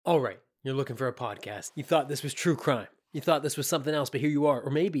All right, you're looking for a podcast. You thought this was true crime. You thought this was something else, but here you are.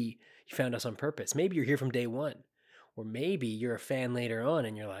 Or maybe you found us on purpose. Maybe you're here from day one. Or maybe you're a fan later on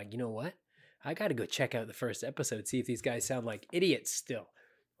and you're like, you know what? I got to go check out the first episode, see if these guys sound like idiots still.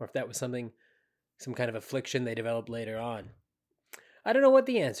 Or if that was some kind of affliction they developed later on. I don't know what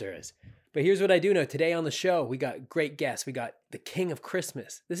the answer is. But here's what I do know. Today on the show, we got great guests. We got the king of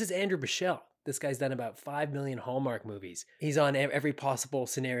Christmas. This is Andrew Bichelle. This guy's done about 5 million Hallmark movies. He's on every possible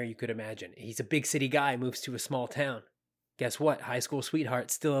scenario you could imagine. He's a big city guy, moves to a small town. Guess what? High school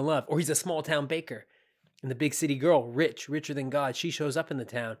sweetheart, still in love. Or he's a small town baker. And the big city girl, richer than God, she shows up in the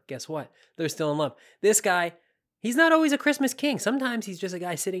town. Guess what? They're still in love. This guy, he's not always a Christmas king. Sometimes he's just a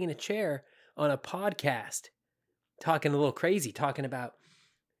guy sitting in a chair on a podcast, talking a little crazy, talking about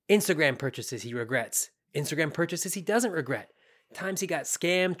Instagram purchases he regrets, Instagram purchases he doesn't regret, times he got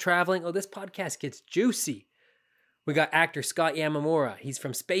scammed traveling. Oh, this podcast gets juicy. We got actor Scott Yamamura. He's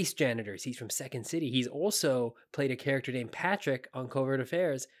from Space Janitors. He's from Second City. He's also played a character named Patrick on Covert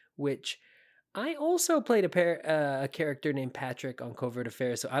Affairs, which I also played a character named Patrick on Covert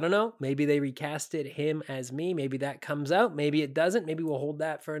Affairs. So I don't know. Maybe they recasted him as me. Maybe that comes out. Maybe it doesn't. Maybe we'll hold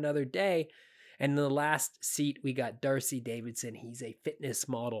that for another day. And in the last seat, we got Darcy Davidson. He's a fitness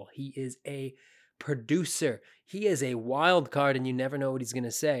model. He is a producer. He is a wild card, and you never know what he's going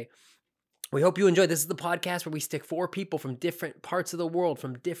to say. We hope you enjoy. This is the podcast where we stick 4 people from different parts of the world,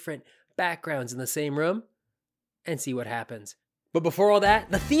 from different backgrounds in the same room, and see what happens. But before all that,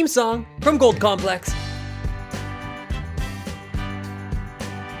 the theme song from Gold Complex.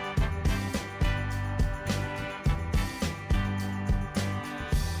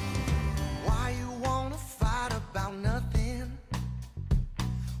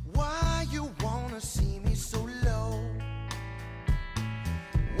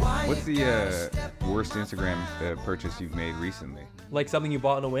 What's the worst Instagram purchase you've made recently? Like something you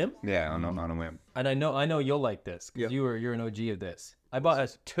bought on a whim? Yeah, on a whim. And I know you'll like this because you're an OG of this. I bought a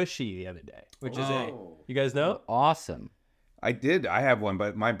Tushy the other day, which is you guys know? Awesome. I did. I have one,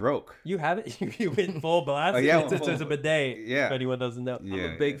 but mine broke. You have it? You went full blast? Oh, yeah. It's a bidet, Yeah. if anyone doesn't know. Yeah,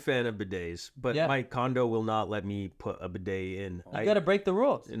 I'm a big fan of bidets, but Yeah. my condo will not let me put a bidet in. You got to break the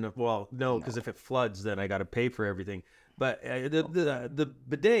rules. No, because if it floods, then I got to pay for everything. But the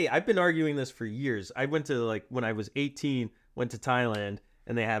bidet, I've been arguing this for years. I went to, when I was 18, went to Thailand,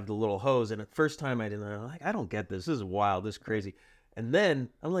 and they have the little hose. And the first time I didn't, I'm like, I don't get this. This is wild. This is crazy. And then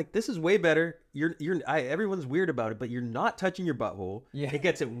I'm like, this is way better. Everyone's weird about it, but you're not touching your butthole. Yeah. It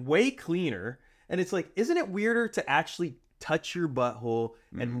gets it way cleaner. And it's like, isn't it weirder to actually touch your butthole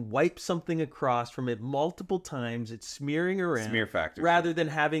and wipe something across from it multiple times? It's smearing around. Smear factor. Rather than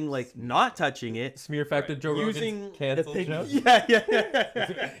having not touching it. Smear factor Joe Using Rogan's canceled the thing- show.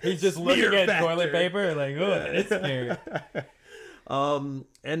 Yeah. He's just Smear looking at factor. toilet paper like, oh, it's scary.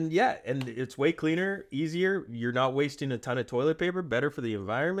 And it's way cleaner, easier. You're not wasting a ton of toilet paper. Better for the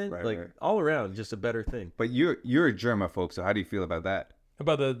environment. Right. All around, just a better thing. But you're a germaphobe, so how do you feel about that?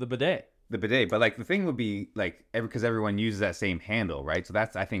 About the bidet. The bidet, but the thing would be because everyone uses that same handle, right? So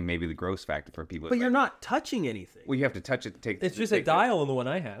that's, I think, maybe the gross factor for people. But you're not touching anything. Well, you have to touch it to take. It's just a dial on the one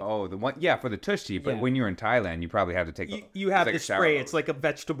I have. Oh, the one, yeah, for the tushy. But Yeah. when you're in Thailand, you probably have to take. You have it's this like a spray. shower It's like a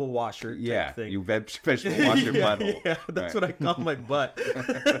vegetable washer type thing. you vegetable wash your butthole. Yeah, that's Right. what I call my butt.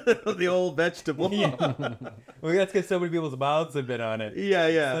 The old vegetable. Well, that's because so many people's mouths have been on it.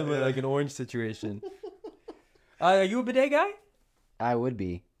 Yeah. Like an orange situation. Are you a bidet guy? I would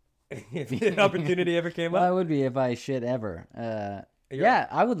be. If an opportunity ever came Well, I up? would be if I shit ever. Yeah,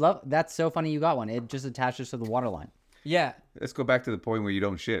 I would love. That's so funny you got one. It just attaches to the water line. Yeah. Let's go back to the point where you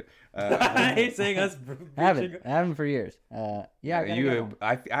don't shit. I hate saying us. I haven't for years. Yeah, I gotta get one.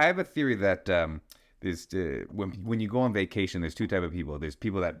 I have a theory that there's when you go on vacation, there's 2 types of people. There's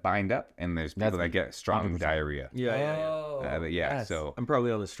people that bind up, and there's people that get strong diarrhea. Yeah. But yes. so I'm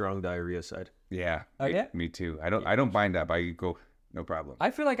probably on the strong diarrhea side. yeah. Oh, yeah? Me too. I don't bind up. I go no problem.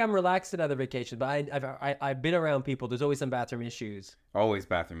 I feel like I'm relaxed at other vacations, but I've been around people. There's always some bathroom issues. Always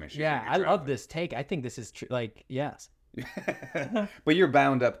bathroom issues. Yeah, when I you're love this take. I think this is true. Yes. traveling. But you're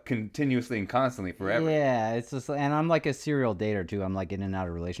bound up continuously and constantly forever. Yeah, it's just, and I'm like a serial dater too. I'm like in and out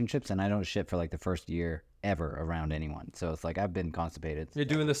of relationships, and I don't shit for the first year ever around anyone. So it's I've been constipated. You're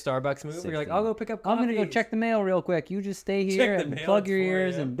doing the Starbucks move. Where you're like, 16. I'll go pick up I'm coffee. gonna go check the mail real quick. You just stay Check here the and mail plug at your 4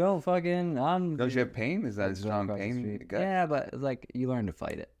 ears a.m. and don't fucking. Don't you have pain? Is that a strong across the pain? in street. the gut? Yeah, but you learn to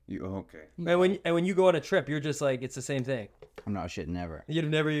fight it. Okay. And when you go on a trip, you're just it's the same thing. I'm not shitting ever. You've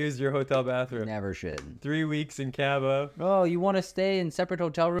never used your hotel bathroom. Never shitting. 3 weeks in Cabo. Oh, you want to stay in separate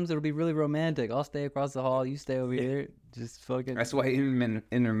hotel rooms? It'll be really romantic. I'll stay across the hall. You stay over here. Just fucking. That's why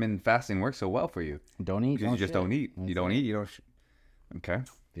intermittent fasting works so well for you. Don't eat. Because you just don't eat. You don't eat. You don't. Okay.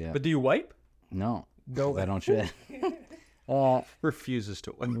 Yeah. But do you wipe? No. No. 'Cause I don't shit. Refuses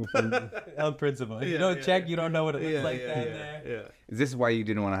to wipe. On principle. If you don't check, you don't know what it looks like down there. Yeah. Is this why you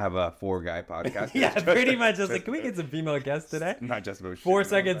didn't want to have a 4-guy podcast? Yeah, pretty much. I was like, can we get some female guests today? Not just about 4 shitting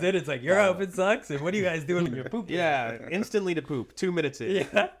seconds all in, it's like, your outfit sucks, and what are you guys doing with your poop? Yeah, instantly to poop. 2 minutes in. Yeah.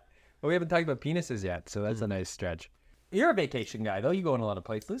 Well, we haven't talked about penises yet, so that's a nice stretch. You're a vacation guy, though. You go in a lot of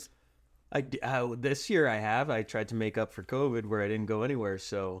places. This year I tried to make up for COVID where I didn't go anywhere.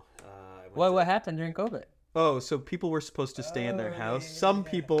 So, What happened during COVID? so people were supposed to stay in their house. Some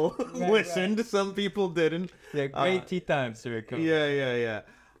people listened, some people didn't. Yeah, great tea times during COVID. Yeah.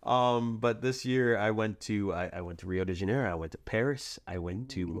 But this year I went to Rio de Janeiro. I went to Paris. I went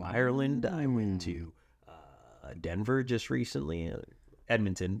to Ireland. I went to Denver just recently.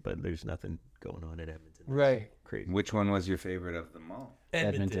 Edmonton, but there's nothing going on in Edmonton. Right. Crazy. Which one was your favorite of them all?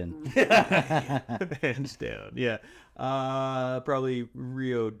 Edmonton. Hands down. Yeah. Probably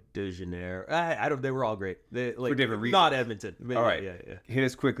Rio de Janeiro. I don't. They were all great. They like For different reasons. not Edmonton. But All right. Yeah. Hit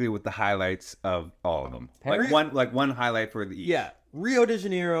us quickly with the highlights of all of them. Paris? Like one highlight for the each. Yeah. Rio de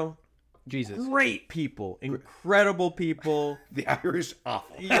Janeiro. Jesus. Great people. Incredible people. The Irish,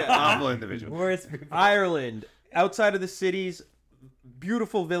 awful. Yeah. Awful individual. Worst. Ireland. Outside of the cities,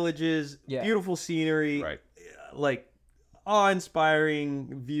 beautiful villages, Yeah. beautiful scenery. Right. Like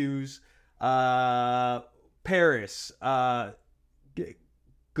awe-inspiring views. Paris.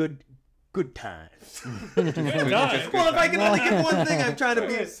 Good times. Well, if I can only give one thing, I'm trying to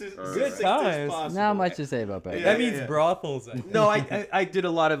be as succinct as times. possible. Not much to say about Paris. That means yeah. brothels. No, I did a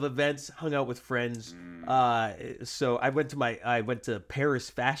lot of events, hung out with friends. So I went to Paris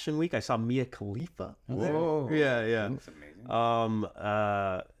Fashion Week. I saw Mia Khalifa. Whoa. Yeah. That's amazing.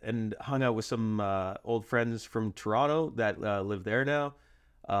 And hung out with some old friends from Toronto that live there now.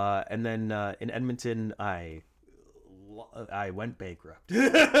 And then in Edmonton, I went bankrupt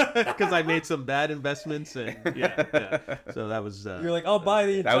because I made some bad investments, and yeah. So that was You're like, I'll buy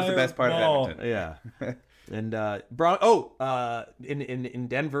the entire That was the best part mall. of Edmonton. yeah. And in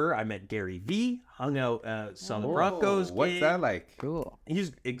Denver, I met Gary Vee, hung out saw the Broncos. What's game. that like? Cool.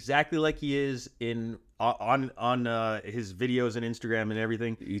 He's exactly like he is on his videos and Instagram and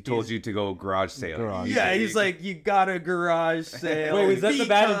everything. He told you to go garage sale. Garage. Yeah, he's like, you got a garage sale. Wait, was that the Be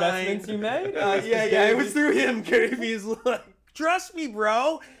bad kind." investments you made? Yeah, it was through him. Gary Vee's like, trust me,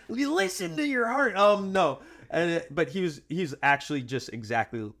 bro. You listen to your heart. No, but he's actually just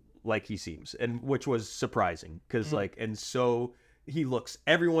exactly like he seems, and which was surprising because so he looks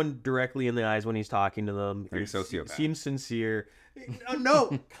everyone directly in the eyes when he's talking to them. Like a He sociopath. seems sincere.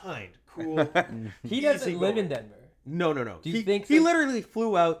 No, kind, cool. He doesn't Easy live in going. No. Denver. Do you think he so? literally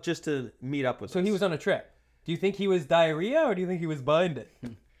flew out just to meet up with So us? he was on a trip. Do you think he was diarrhea or do you think he was blinded?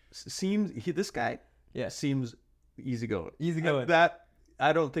 This guy Yeah. seems easygoing. Easygoing. That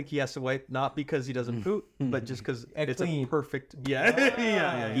I don't think he has to wipe, not because he doesn't poop, but just because it's Clean. a perfect.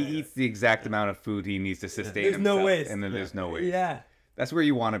 Yeah. He eats the exact amount of food he needs to sustain There's no himself, waste. and then there's no waste. Yeah. That's where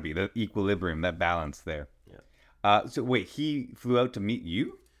you want to be, the equilibrium, that balance there. Yeah. So wait, he flew out to meet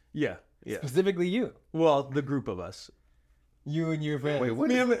you? Yeah. Specifically you. Well, the group of us. You and your friend. Wait,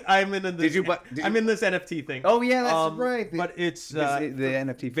 what? I'm in this. Did you? I'm in this NFT thing. Oh yeah, that's right. But it's the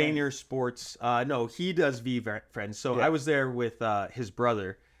NFT fan. Vayner Sports. No, he does V Friends. So I was there with his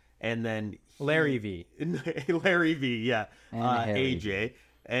brother, and then Larry V. Larry V. Yeah, And Harry. AJ,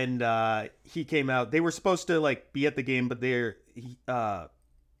 and he came out. They were supposed to be at the game, but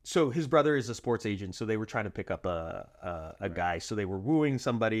so his brother is a sports agent, so they were trying to pick up a guy. So they were wooing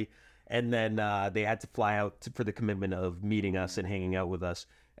somebody, and then they had to fly out for the commitment of meeting us and hanging out with us.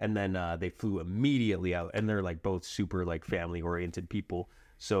 And then they flew immediately out, and they're both super family oriented people.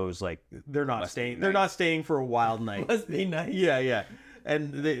 So it was they're not staying. They're not staying for a wild night. Must be nice. Yeah.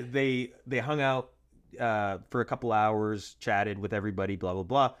 And they hung out for a couple hours, chatted with everybody, blah blah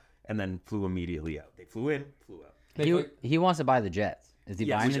blah, and then flew immediately out. They flew in, flew out. He wants to buy the Jets. Is he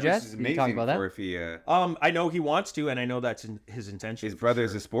buying the Jets? Which is Can you talk amazing about for that? if he, I know he wants to, and I know that's his intention. his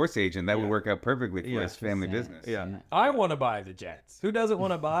brother's a sports agent. That would work out perfectly for his family Saying. business. Yeah. I want to buy the Jets. Who doesn't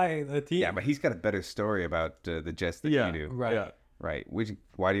want to buy the team? Yeah, but he's got a better story about the Jets than Yeah. you do. Right. Yeah. Right.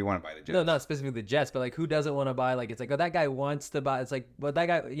 Why do you want to buy the Jets? No, not specifically the Jets, but who doesn't want to buy? It's oh, that guy wants to buy. It's well, that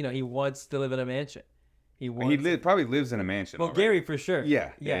guy, he wants to live in a mansion. He wants. Probably lives in a mansion. Well, already. Gary for sure. Yeah.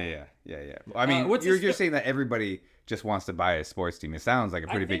 I mean, what's you're his saying that everybody just wants to buy a sports team. It sounds like a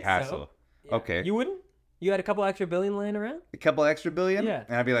pretty big think so. hassle. Yeah. Okay. You wouldn't? You had a couple extra billion laying around? A couple extra billion? Yeah.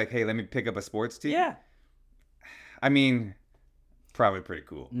 And I'd be like, hey, let me pick up a sports team? Yeah. I mean, probably pretty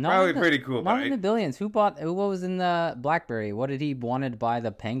cool. Not Probably in the- pretty cool. Not But in the billions. What was in the BlackBerry? What did he wanted to buy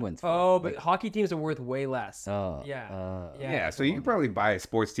the Penguins for? Oh, but hockey teams are worth way less. Oh, Yeah. yeah, so you could probably buy a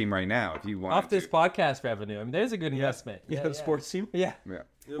sports team right now if you want. Off this podcast revenue. I mean, there's a good investment. Yeah, the sports team. Yeah. Yeah.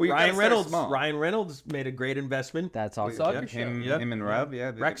 Well, you gotta Ryan start Reynolds. small. Ryan Reynolds made a great investment. That's awesome. Soccer show. Him, Yeah. him and Rob.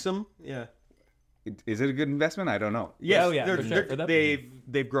 Yeah. Wrexham. Yeah. Is it a good investment? I don't know. Yes, Oh, yeah, for sure. For them.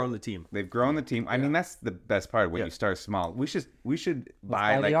 they've grown the team. They've grown the team. I mean, that's the best part when Yeah. you start small. We should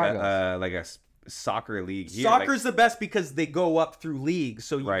buy buy like the Argos. like a soccer league. Here. Like, Soccer's the best because they go up through leagues,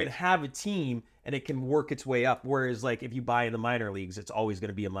 so you Right. can have a team and it can work its way up. Whereas, like, if you buy in the minor leagues, it's always going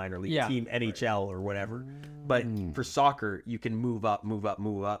to be a minor league Yeah. team, NHL or whatever. But for soccer, you can move up.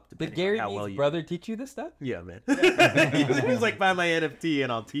 Did Depending Gary on how Vee's well you. brother teach you this stuff? Yeah, man. He's like, buy my NFT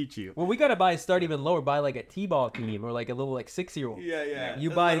and I'll teach you. Well, we gotta start even lower. Buy like a t-ball team or like a little like 6-year-old. Yeah. You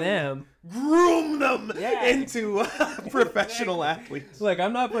buy them. Groom them Yeah. into professional athletes. Like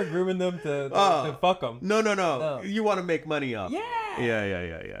I'm not for grooming them to Oh. fuck them. No. No. You want to make money off. Yeah.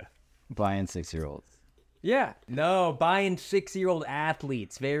 Yeah. Buying 6-year-olds. Yeah. No, buying 6-year-old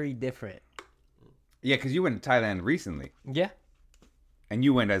athletes, very different. yeah, because you went to Thailand recently, Yeah. and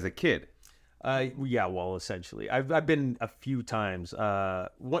you went as a kid. Yeah, well, essentially, I've been a few times.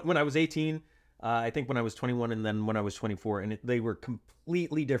 When I was 18, I think when I was 21, and then when I was 24, and they were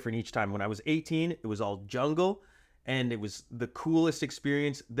completely different each time. When I was 18, it was all jungle, and it was the coolest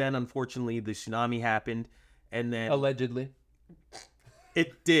experience. Then, unfortunately, the tsunami happened, and then Allegedly.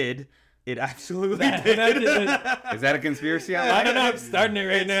 it did. It absolutely That- did. Is that a conspiracy? I don't know. I'm starting it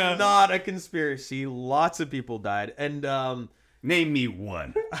right It's now. not a conspiracy. Lots of people died, and Name me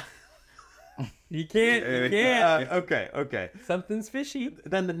one. You can't. You can't. okay. Something's fishy.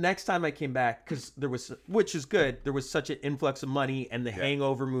 Then the next time I came back, because there was, which is good, there was such an influx of money, and the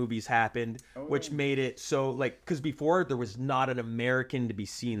Hangover movies happened, which made it so like, because before there was not an American to be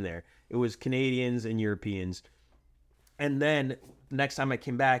seen there. It was Canadians and Europeans. And then next time I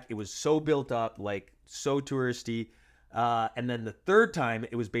came back, it was so built up, like so touristy. And then the third time,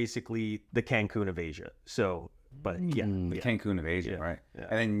 it was basically the Cancun of Asia. So, but yeah. The Cancun of Asia, right? yeah.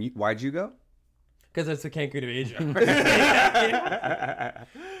 And then why'd you go? Because it's the Cancun of Asia.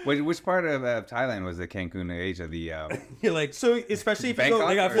 Which part of Thailand was the Cancun of Asia? The You're like, So especially if you Bangkok go,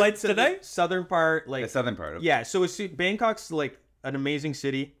 They got or- flights to today? the southern part, like southern part. Of yeah. So it's, Bangkok's like an amazing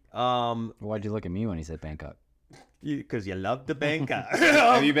city. Why'd you look at me when he said Bangkok? Because you love the Bangkok.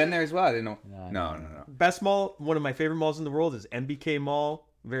 Have you been there as well? I didn't know. No. Best mall, one of my favorite malls in the world is MBK Mall.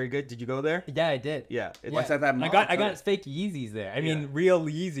 Very good. Did you go there? yeah, I did. Yeah. It's- What's that mall? I got fake Yeezys there. I mean, real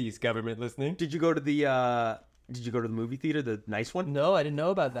Yeezys. Government listening? Did you go to the movie theater, the nice one? No, I didn't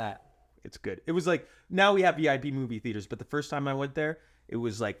know about that. It's good. It was like, now we have VIP movie theaters, but the first time I went there, it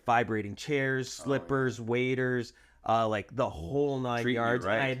was like vibrating chairs, slippers, waiters, like the whole 9 Treating you yards.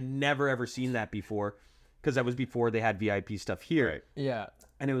 right. And I had never ever seen that before, because that was before they had VIP stuff here. Right. Yeah.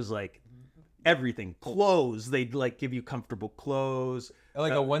 And it was like everything, clothes. They'd like give you comfortable clothes.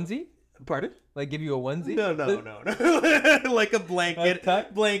 Like a onesie? Pardon? Like give you a onesie? No. Like a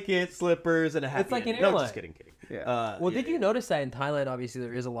blanket, slippers, and a hat. It's like an No, airline. just kidding. Yeah. Well, did you notice that in Thailand, obviously,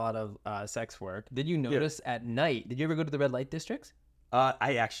 there is a lot of sex work. Did you notice at night? Did you ever go to the red light districts?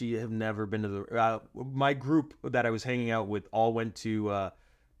 I actually have never been to the. My group that I was hanging out with all went to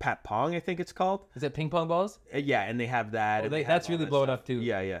Pat Pong, I think it's called. Is it ping pong balls? Yeah, and they have that. Oh, and they have that's all really that blowing stuff. up, too.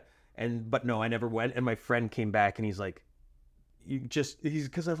 Yeah. But no, I never went. And my friend came back and he's like, he's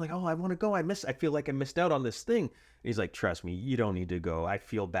because I was like, oh, I want to go. I feel like I missed out on this thing. And he's like, trust me, you don't need to go. I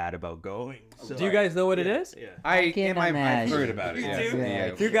feel bad about going. So, Do you guys know what it is? Yeah. I've imagine. heard about it. You Yeah. do?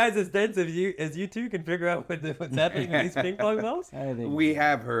 Yeah. You guys as dense as you two can figure out what's happening with these ping pong balls? I think We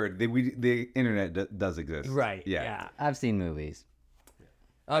have heard the internet does exist. Right. Yeah. I've seen movies.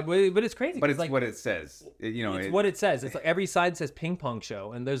 But it's crazy. But 'cause, it's like, what it says. it's what it says. It's like every side says ping pong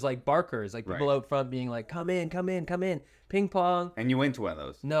show, and there's like barkers, like people Right. out front being like, come in, ping pong. And you went to one of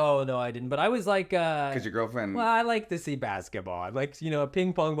those No, I didn't. But I was like, because your girlfriend. well, I like to see basketball. I'm like, a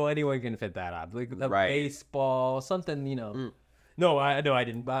ping pong ball, anyone can fit that up. Like a Right. baseball, something, No, I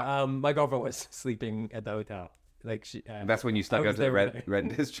didn't. But my girlfriend was sleeping at the hotel. Like she. That's when you I stuck was out to the there red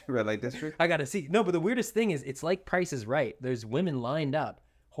when red light district. I gotta see. No, but the weirdest thing is, it's like Price is Right. There's women lined up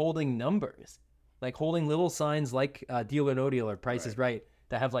holding numbers, like holding little signs like Deal or No Deal or Price is Right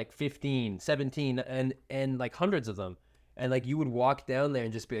that have like 15, 17, and like hundreds of them. And like you would walk down there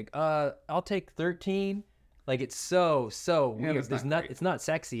and just be like, I'll take 13. Like it's so weird. that's There's not not great. it's not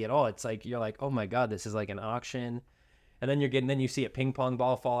sexy at all. It's like you're like, oh my god, this is like an auction. And then you see a ping pong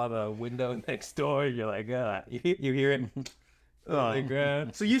ball fall out of a window next door. You're like, you hear it.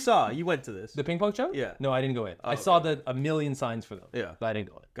 So you went to this. The ping pong show? Yeah. No, I didn't go in. I saw a million signs for them. Yeah. But I didn't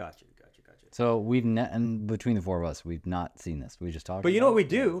go in. Gotcha. So and between the four of us, we've not seen this. We just talked. But you know what we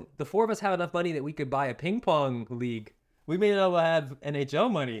do? The four of us have enough money that we could buy a ping pong league. We may not have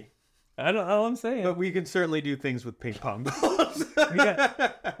NHL money. I don't know what I'm saying. But we can certainly do things with ping pong balls.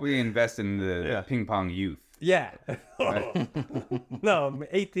 We invest in the ping pong youth. Yeah. No, I'm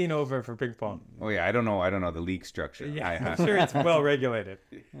 18 over for ping pong. Oh yeah, I don't know the league structure. I'm sure it's well regulated.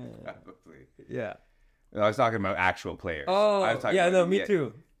 Probably. Yeah. No, I was talking about actual players. Oh, I was talking yeah, about- no, me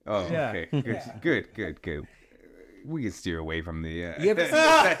too. Oh, Yeah. okay. Good. We can steer away from the, You ever-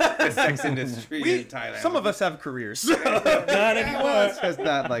 the sex industry in Thailand. Some of us have careers. Not anymore. It's just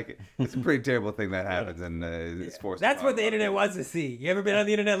not like it's a pretty terrible thing that happens, and it's forced. That's what the upon internet wants to see. You ever been on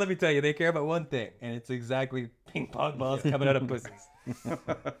the internet? Let me tell you, they care about one thing, and it's exactly ping pong balls coming out of pussies.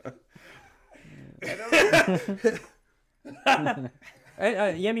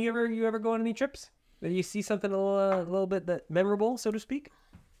 Hey, Yemi, you ever go on any trips? Did you see something a little bit that memorable, so to speak?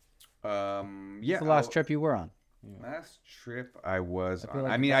 Yeah. What's the last trip you were on? Last trip I was on.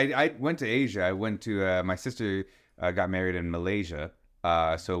 like I mean, I went to Asia. I went to my sister got married in Malaysia,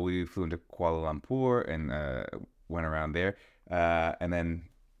 so we flew into Kuala Lumpur and went around there, and then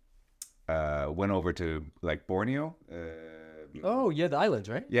went over to like Borneo. Oh, yeah, the islands,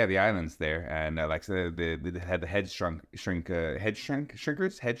 right? Yeah, the islands there, and like so they had the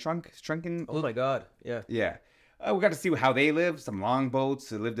shrunken. Oh my god. Yeah. Yeah. We got to see how they lived, some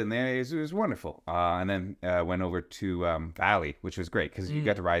longboats, lived in there. It was wonderful. And then went over to Bali, which was great because you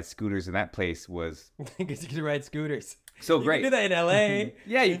got to ride scooters, and that place was Because you can ride scooters. so You great. can do that in LA.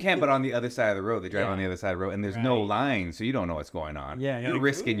 Yeah, you can, but on the other side of the road, they drive Yeah. on the other side of the road, and there's no line, so you don't know what's going on. Yeah, you're you're like,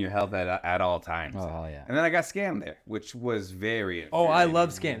 risking your health at all times. Oh yeah. And then I got scammed there, which was very. Oh, I infuriating. love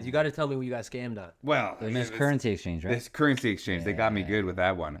scams. You got to tell me what you got scammed on. Well, And there's currency exchange, right? This currency exchange, they got me good with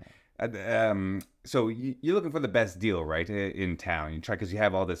that one. So you're looking for the best deal, right, in town. You try because you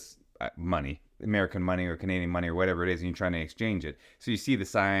have all this money, American money or Canadian money or whatever it is, and you're trying to exchange it. So you see the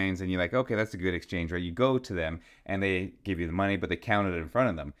signs, and you're like, okay, that's a good exchange, right? You go to them, and they give you the money, but they count it in front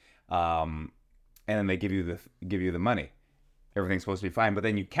of them, and then they give you the money. Everything's supposed to be fine, but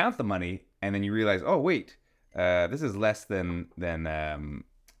then you count the money, and then you realize, oh wait, this is less than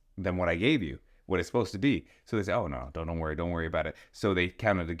what I gave you. What it's supposed to be. So they say, oh no, don't worry about it. So they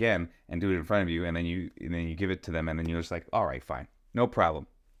count it again and do it in front of you, and then you give it to them, and then you're just like, all right, fine, no problem.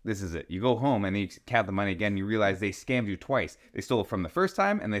 This is it. You go home and then you count the money again, and you realize they scammed you twice. They stole from the first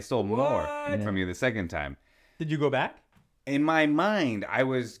time, and they stole more from you the second time. Did you go back? In my mind, I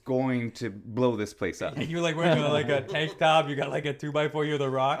was going to blow this place up. You were like wearing like a tank top. You got like a 2x4. You're the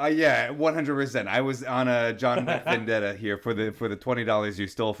Rock. Yeah, 100%. I was on a John Wick vendetta here for the $20 you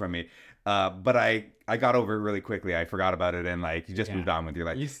stole from me. But I got over it really quickly. I forgot about it and like you just moved on with your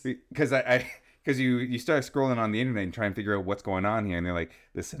life. Because you start scrolling on the internet and trying to figure out what's going on here, and they're like,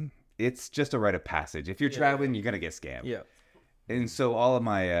 listen, it's just a rite of passage. If you're traveling, you're gonna get scammed. Yeah. And so all of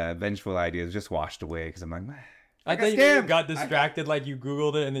my vengeful ideas just washed away because I'm like, I got thought you scammed. got distracted, like you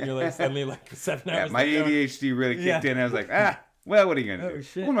Googled it, and then you're like suddenly like 7 yeah, hours. my later. ADHD really kicked Yeah. in. I was like, well, what are you gonna Oh, do?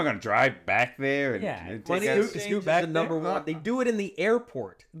 shit. What am I gonna drive back there? And, Yeah, and money take to a- scoot back the number there. one. They do it in the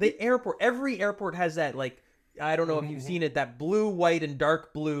airport. Every airport has that, like, I don't know if you've seen it, that blue, white, and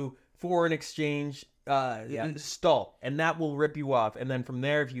dark blue foreign exchange stall, and that will rip you off. And then from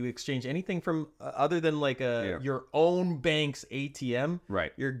there, if you exchange anything from other than like your own bank's ATM,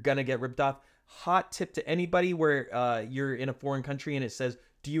 Right. you're gonna get ripped off. Hot tip to anybody where you're in a foreign country and it says,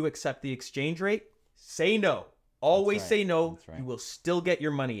 "Do you accept the exchange rate?" Say no. Always right. say no. That's right. You will still get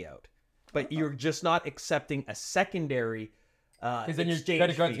your money out, but you're just not accepting a secondary. Because then your exchange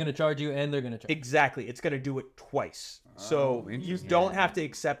credit card's fee. going to charge you, and they're going to charge. Exactly. It's going to do it twice. So you interesting. don't have to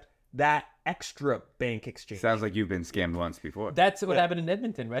accept that extra bank exchange. Sounds like you've been scammed once before. That's what happened in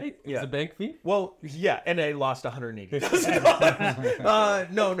Edmonton, right? Yeah. It's a bank fee. Well, yeah, and I lost $180.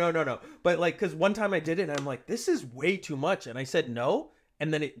 No. But like, because one time I did it, and I'm like, this is way too much, and I said no,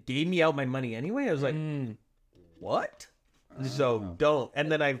 and then it gave me out my money anyway. I was like, what? So don't.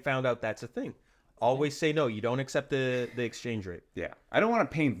 And then I found out that's a thing. Always say no. You don't accept the exchange rate. Yeah, I don't want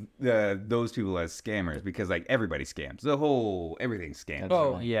to paint those people as scammers because like everybody scams. Everything's scams.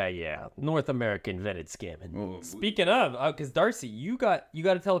 Oh yeah. North America invented scamming. Oh. Speaking of, because Darcy, you got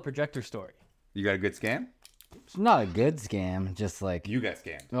to tell a projector story. You got a good scam? It's not a good scam. Just like You got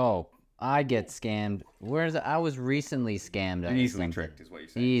scammed. oh, I get scammed. I was recently scammed. out of Easily something. tricked is what you're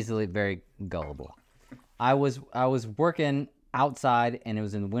saying. Easily, very gullible. I was working outside and it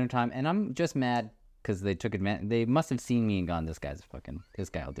was in the wintertime, and I'm just mad because they took advantage. They must have seen me and gone, this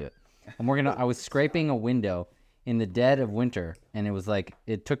guy'll do it. I was scraping a window in the dead of winter, and it was like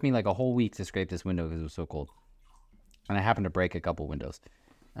it took me like a whole week to scrape this window because it was so cold, and I happened to break a couple windows.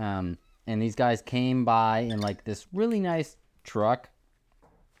 And these guys came by in like this really nice truck.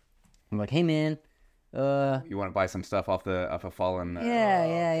 I'm like, hey man, You want to buy some stuff off a fallen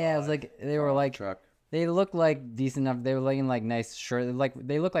yeah. It was like they were like truck. they looked like decent enough. They were like in like nice shirt. Like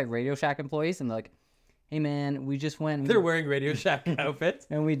they looked like Radio Shack employees, and they're like, hey man, we just went. They're wearing Radio Shack outfits.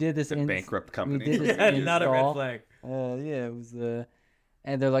 and we did this Bankrupt company. We did this Yeah, not a red install. flag. Yeah, it was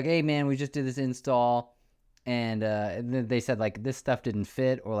and they're like, hey man, we just did this install, and then they said like this stuff didn't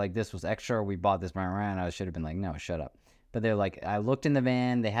fit, or like this was extra, or we bought this around. I should have been like, no, shut up. But they're like, I looked in the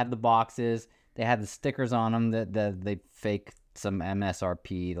van, they had the boxes, they had the stickers on them that they fake some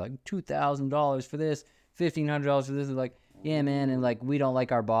MSRP, like $2,000 for this, $1,500 for this. They're like, yeah man, and like we don't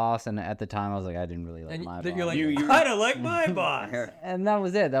like our boss. And at the time I was like, I didn't really like And my then boss. you're like, You- I don't like my boss. And that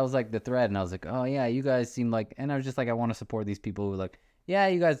was it. That was like the thread. And I was like, oh yeah, you guys seem like, and I was just like, I want to support these people who are like, yeah,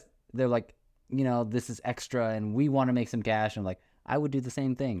 you guys, they're like, you know, this is extra and we want to make some cash. And I'm like, I would do the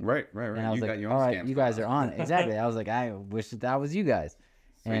same thing. Right. And I was You like, got your all own right, scams you going guys are on it. Exactly. I was like, I wish that was you guys.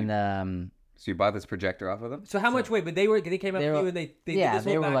 Sweet. And So you bought this projector off of them? So how much? Wait, but they came up They to were- you and they yeah, did this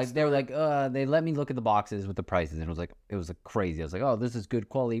they whole were like, backstory. they let me look at the boxes with the prices, and it was like crazy. I was like, oh, this is good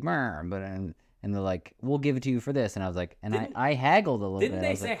quality, but and they're like, we'll give it to you for this, and I was like, and I haggled a little Didn't bit. I they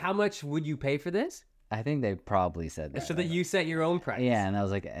was say like, how much would you pay for this? I think they probably said that. So that you set your own price. Yeah, and I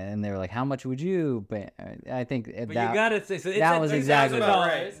was like, and they were like, how much would you? But I think But that you gotta say so. It that said was exactly $6,000,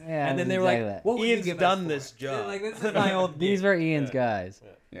 right. Yeah, and it then was they were like, exactly that. "What would you Ian's give done us for this it?" job. They're like, this is my old. These were Ian's guys.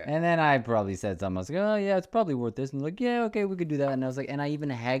 Yeah. And then I probably said something. I was like, oh yeah, it's probably worth this. And they're like, yeah, okay, we could do that. And I was like, and I even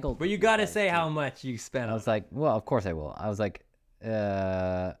haggled. But you with gotta these guys, say too. how much you spent. I on was like, well, of course I will. I was like,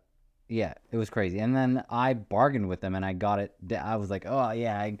 yeah, it was crazy. And then I bargained with them and I got it. I was like, oh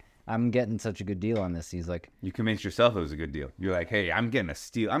yeah, I'm getting such a good deal on this. He's like, You convinced yourself it was a good deal. You're like, hey, I'm getting a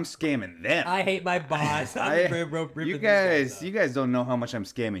steal. I'm scamming them. I hate my boss. Ripping you these guys, off. you guys don't know how much I'm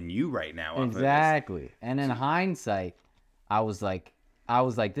scamming you right now. off of this. exactly. And in hindsight, I was like,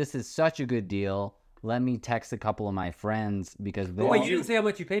 this is such a good deal. Let me text a couple of my friends because But they'll wait, you didn't say how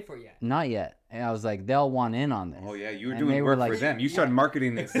much you paid for it yet. not yet. And I was like, they'll want in on this. Oh yeah, you were And they doing were work like- for them. You started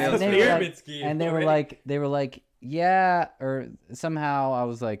marketing the And sales. they for were them. pyramid like, scheme and they were already. like, yeah, or somehow I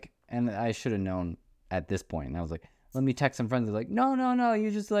was like, and I should have known at this point. And I was like, let me text some friends. They're like, no, you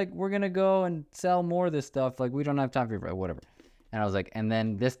just like, we're gonna go and sell more of this stuff. Like, we don't have time for your whatever. And I was like, and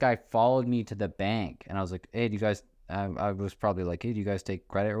then this guy followed me to the bank, and I was like, hey, do you guys? I was probably like, hey, do you guys take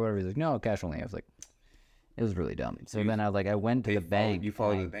credit or whatever? He's like, no, cash only. I was like, it was really dumb. So then I was like, I went to the bank. You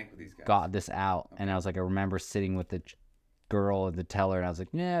followed and the I bank with these guys. got this out, and I was like, I remember sitting with the girl at the teller, and I was like,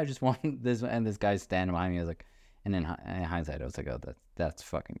 yeah, I just want this, and this guy's standing behind me. I was like, and then in hindsight, I was like, oh, that's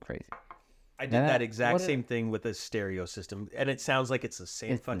fucking crazy. I did Yeah, that exact what same thing with a stereo system, and it sounds like it's the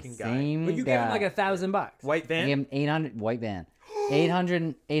same It's fucking the guy. same But you gave him guy. like $1,000. White I van. gave him 800 white van,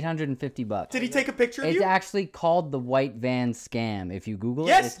 850 bucks. Did he take a picture of It's you? actually called the white van scam. If you Google it,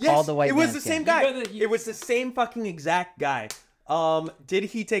 Yes, it's called the white it was van the scam. same guy. You know that you- It was the same fucking exact guy. Did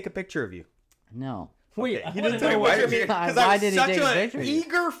he take a picture of you? No. Wait, He didn't Wait, take a why picture of did me he- because Why I was did he such take a an picture of you?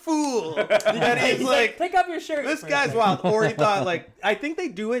 eager fool that he's like, take off your shirt. this for guy's a wild. Or he thought like, I think they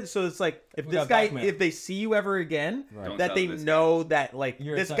do it so it's like if We this got guy, blackmail. if they see you ever again, Don't that tell they this guy. know that like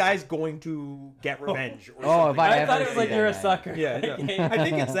You're a this sucker. guy's going to get revenge. Or Oh, something. if I I ever thought it was see like that you're a guy. sucker. Yeah, no. I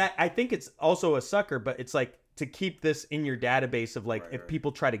think it's that. I think it's also a sucker, but it's like to keep this in your database of like if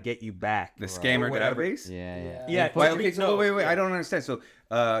people try to get you back. The scammer whatever. database. Yeah. Yeah. Well, but- okay, so no, wait. I don't understand. So,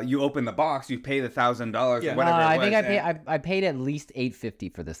 you open the box, you pay the $1,000, Yeah. whatever. I it think was, I paid at least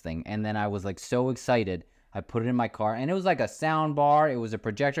 $850 for this thing, and then I was like so excited. I put it in my car, and it was like a sound bar, it was a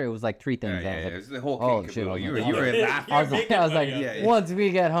projector, it was like three things. Yeah, I was like, it's the whole oh, kit shit, caboodle. I was You like, were oh. laughing. I was like, Yeah. once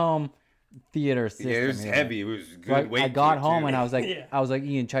we get home, theater system. Yeah, it was yeah. heavy. It was good So weight. I to got it, home too. and I was like, Yeah.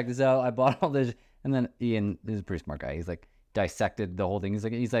 Ian, check this out. I bought all this, and then Ian, this is a pretty smart guy. He's like dissected the whole thing.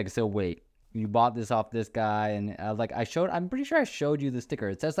 He's like, so wait, you bought this off this guy, and I was like, I'm pretty sure I showed you the sticker.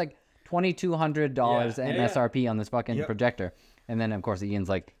 It says like $2,200 Yeah. MSRP on this fucking Yep. projector. And then of course Ian's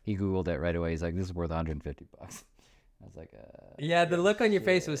like, he Googled it right away. He's like, this is worth $150. I was like, Yeah, the look on your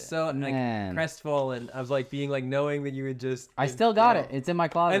face was so like Man. crestfallen. I was like being like knowing that you would just. I still got it. It's in my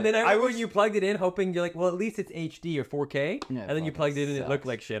closet. And then I remember when you plugged it in, hoping you're like, well, at least it's HD or 4K. Yeah, and then you fucking plugged it in, and it looked sucks.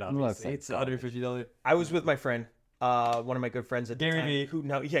 like shit. Looks Obviously, like it's $150. I was with my friend, one of my good friends at the Gary time, V.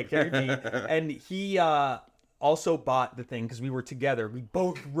 who Gary V, and he also bought the thing because we were together. We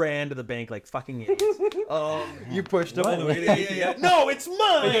both ran to the bank like fucking idiots. You pushed him. Yeah. No, it's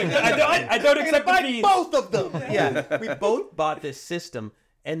mine. I don't I'm accept the gonna buy fees. both of them. Yeah, we both bought this system,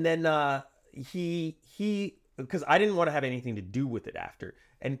 and then he because I didn't want to have anything to do with it after.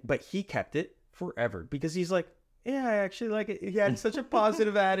 But he kept it forever because he's like, yeah, I actually like it. He had such a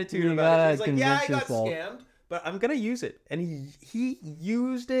positive attitude You about it. gotta He's like, yeah, I convince got yourself. scammed, but I'm gonna use it, and he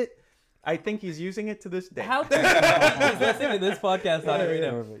used it. I think he's using it to this day. How quickly, let's think of this podcast on it right now.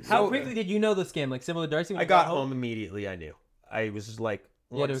 Perfect. How quickly did you know the scam? Like similar to Darcy? When I you got home immediately. I knew. I was just like,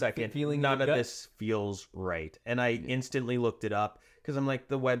 You had one a second, feeling in none your of gut? this feels right, and I instantly looked it up because I'm like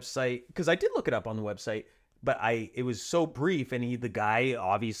the website. Because I did look it up on the website, but it was so brief, and the guy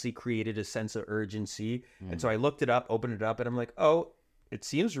obviously created a sense of urgency, and so I looked it up, opened it up, and I'm like, oh, it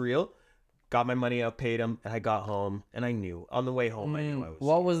seems real. Got my money out, paid him, and I got home, and I knew on the way home I knew I was.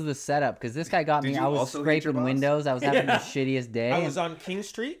 What was the setup? Because this guy got Did me. you I was also hate your scraping boss? windows. I was having the Yeah. shittiest day. I and- was on King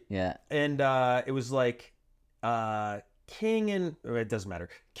Street, yeah. and it was like King and it doesn't matter,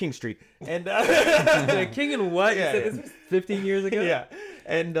 King Street, and King and what? Yeah, you said yeah. this was 15 years ago? yeah,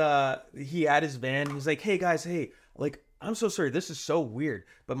 and he had his van. He's like, hey guys, hey, like, I'm so sorry, this is so weird,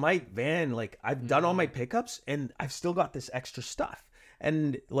 but my van, like, I've done all my pickups and I've still got this extra stuff,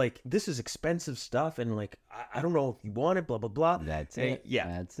 and like, this is expensive stuff, and like, I don't know if you want it, blah blah blah. That's And, it. yeah,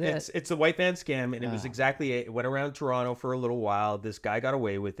 That's it. It's a white van scam, and it was Ah. exactly it. It went around Toronto for a little while. This guy got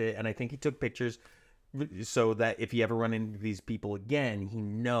away with it, and I think he took pictures so that if he ever run into these people again, he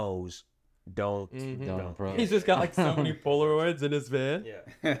knows don't Don't approach. He's just got like so many Polaroids in his van.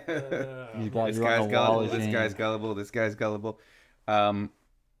 Yeah. You got This you on guy's the wall gullible. of This shame. guy's gullible. This guy's gullible.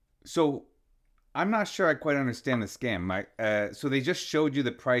 So I'm not sure I quite understand the scam. So they just showed you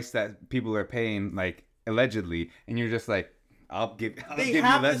the price that people are paying, like allegedly, and you're just like, I'll give They you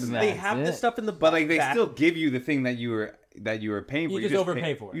have less this. than They that. have That's this it. stuff in the But like they back. still give you the thing that you were paying for. You just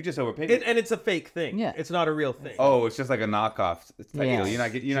overpay for it. You just overpay. And it's a fake thing. Yeah. It's not a real thing. Oh, it's just like a knockoff type Yeah. deal.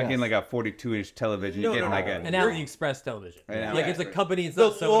 You're not getting like a 42-inch television. You're No, getting no, like no. a An AliExpress television. Yeah. Like it's a company. It's the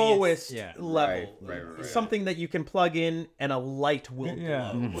not Sony, it's- lowest Yeah. level. Right. Something that you can plug in and a light will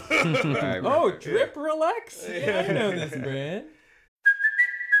Yeah. glow. Right, Oh, right. Drip Relax? Yeah, I know this brand.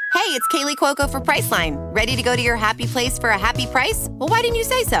 Hey, it's Kaylee Cuoco for Priceline. Ready to go to your happy place for a happy price? Well, why didn't you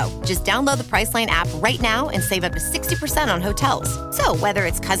say so? Just download the Priceline app right now and save up to 60% on hotels. So whether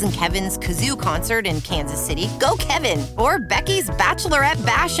it's Cousin Kevin's Kazoo concert in Kansas City, go Kevin, or Becky's Bachelorette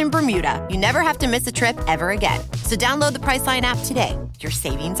Bash in Bermuda, you never have to miss a trip ever again. So download the Priceline app today. Your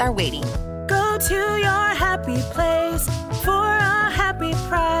savings are waiting. Go to your happy place for a happy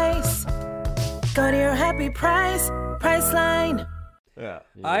price. Go to your happy price, Priceline. Yeah.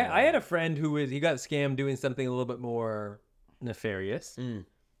 I had a friend he got scammed doing something a little bit more nefarious.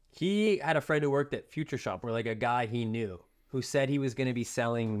 He had a friend who worked at Future Shop, where like a guy he knew who said he was going to be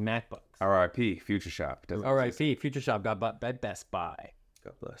selling MacBooks. R.I.P. Future Shop. Doesn't exist. R.I.P. Future Shop got bought by Best Buy.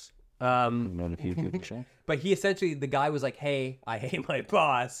 God bless. Know the future. Check. But he essentially, the guy was like, "Hey, I hate my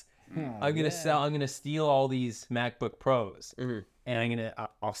boss. I'm gonna steal all these MacBook Pros, and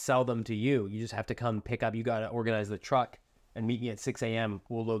I'll sell them to you. You just have to come pick up. You gotta organize the truck and meet me at 6 a.m.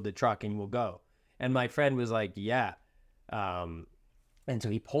 We'll load the truck and we'll go." And my friend was like, "Yeah," and so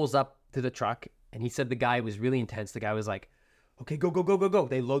he pulls up to the truck, and he said the guy was really intense. The guy was like, "Okay, go, go, go, go, go."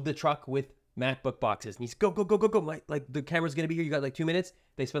 They load the truck with MacBook boxes, and he's go, go, go, go, go. Like the camera's gonna be here. You got like 2 minutes.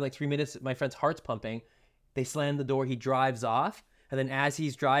 They spend like 3 minutes. My friend's heart's pumping. They slam the door. He drives off, and then as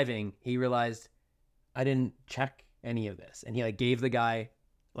he's driving, he realized, I didn't check any of this, and he like gave the guy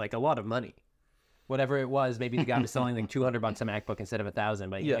like a lot of money, whatever it was. Maybe the guy was selling like $200 a MacBook instead of 1,000,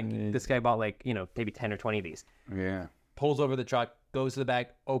 but like, this guy bought like maybe 10 or 20 of these. Yeah. Pulls over the truck, goes to the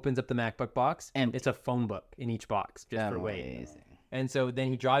back, opens up the MacBook box, and Empty. it's a phone book in each box just for weight. Amazing. And so then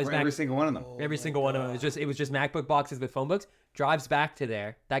he drives For back. every single one of them. Every single one of them. It was just MacBook boxes with phone books. Drives back to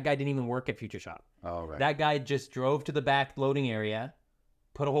there. That guy didn't even work at Future Shop. Oh, right. That guy just drove to the back loading area,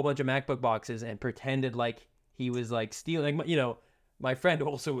 put a whole bunch of MacBook boxes, and pretended like he was like stealing. My friend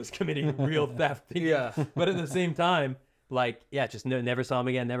also was committing real theft. Yeah. But at the same time, just never saw him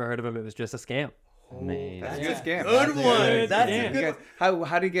again. Never heard of him. It was just a scam. Amazing. That's a good scam. Good That's a one. good That's scam. a You good guys-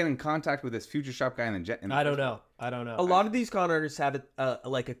 How do you get in contact with this Future Shop guy in the jet? I don't know. A lot of these con artists have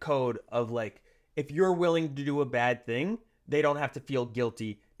like a code of like, if you're willing to do a bad thing, they don't have to feel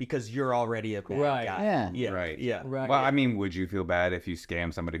guilty because you're already a bad Right. guy. Yeah. Yeah. Right. Yeah. Right. Well, I mean, would you feel bad if you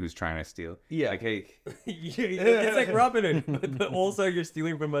scam somebody who's trying to steal? Yeah. Like, hey, It's like Robin Hood, but also you're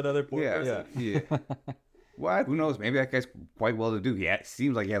stealing from another poor person. yeah. What? Who knows? Maybe that guy's quite well to do.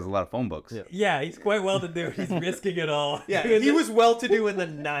 Seems like he has a lot of phone books. Yeah. Yeah, he's quite well to do. He's risking it all. Yeah. He was well to do in the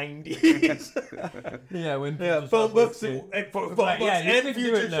 90s. Yeah, when Yeah, Future phone Shop books was and, cool. phone Right, books yeah, you and could do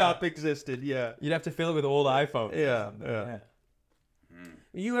Future it now. Shop existed. Yeah. You'd have to fill it with old iPhones. Yeah.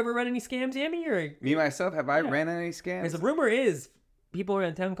 You ever run any scams, Amy? Or Me myself, have I ran any scams? because the rumor is people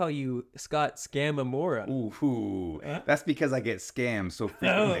around town call you Scott Scamamora. Ooh, that's because I get scammed so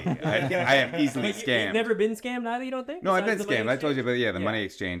frequently. I am easily You've scammed. never been scammed either, you don't think? No, I've been Besides the money scammed. I told you exchange? about the money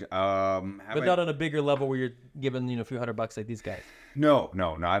exchange. But not on a bigger level where you're giving a few $100 like these guys. No,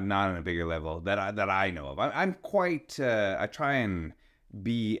 I'm not on a bigger level that I know of. I'm quite. I try and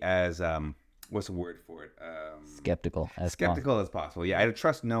be as what's the word for it? Skeptical as Skeptical as possible. Yeah, I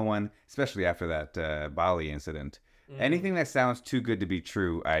trust no one, especially after that Bali incident. Anything that sounds too good to be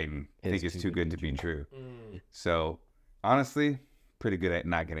true, I think is too good to be true. So, honestly, pretty good at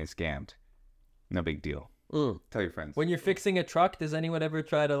not getting scammed. No big deal. Tell your friends. When you're fixing a truck, does anyone ever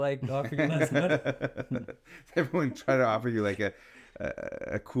try to like offer you less money? Everyone try to offer you like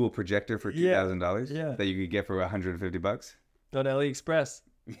a cool projector for $2,000 that you could get for $150. On AliExpress.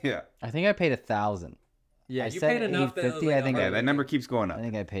 Yeah. I think I paid 1,000. Yeah, I you said paid enough that it was 850, like, I think. Yeah, that number keeps going up. I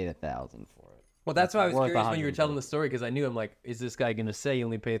think I paid 1,000 for it. Well, that's why I was Worth curious when you were 100. telling the story because I knew I'm like, is this guy gonna say you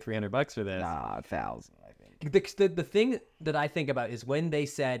only paid $300 for this? Nah, 1,000. I think. The thing that I think about is when they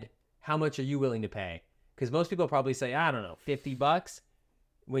said, "How much are you willing to pay?" Because most people probably say, "I don't know, $50."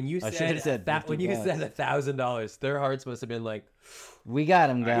 When you I said should've said that, when you $50. said $1,000, their hearts must have been like, We got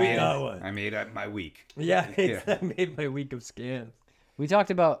him, "We guys. got one." I made up my week. Yeah, I made my week of scams. We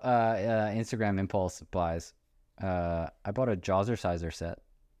talked about Instagram impulse buys. I bought a Jazzerciser set,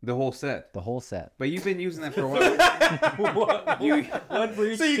 The whole set. the whole set. But you've been using that for a while. One for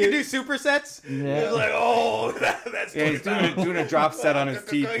each So you can do supersets? Yeah. It's like, oh, that's Yeah, he's doing a drop set on his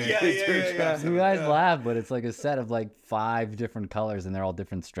teeth. He's doing a drop set. You guys laugh, but it's like a set of like 5 different colors, and they're all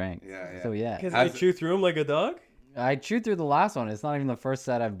different strengths. Yeah. So yeah, Because I chew through them like a dog. I chewed through the last one. It's not even the first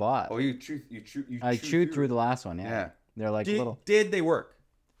set I've bought. Oh, you I chewed through the last one. Yeah. Yeah. They're like little. Did they work?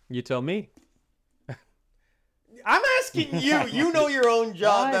 You tell me. I'm asking you. You know your own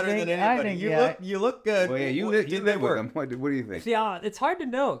job I better think- than I anybody. think, You yeah. look good. Well, yeah, you Did they live with work? him. What do you think? Yeah, it's hard to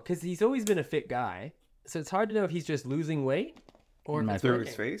know because he's always been a fit guy. So it's hard to know if he's just losing weight or if it's Through working.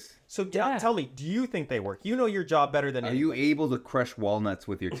 his face? So Yeah. tell me, do you think they work? You know your job better than Are anybody. you able to crush walnuts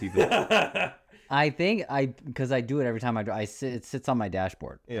with your teeth? I think because I do it every time I drive. It sits on my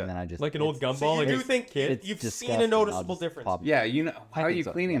dashboard, Yeah. and then I just Like an old it's- gumball. So you like do a think kid. it's you've seen disgusting. a I'll noticeable just difference? pop- Yeah, how are think you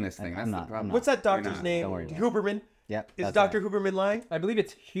so. cleaning Yeah, this thing? I'm That's the not- problem. I'm What's that You're doctor's not. name? Don't worry about Huberman. Yeah, Is that's Dr. right. Huberman lying? I believe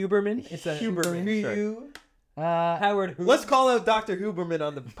it's Huberman. It's a Huberman. Howard Huberman. Let's call out Dr. Huberman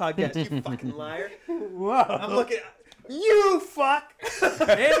on the podcast. You fucking liar. Whoa. I'm looking. You fuck.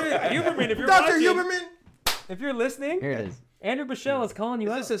 Andrew Huberman, if you're Dr. watching, Huberman. if you're listening, Here it is. Andrew Bichelle is calling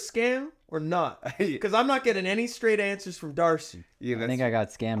you out. Is this a scam or not? Because I'm not getting any straight answers from Darcy. Yeah, I that's, think I got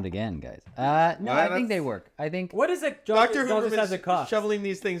scammed again, guys. No, Well, I think that's- they work. I think What is it? Dr. Just has a Huberman's cough. shoveling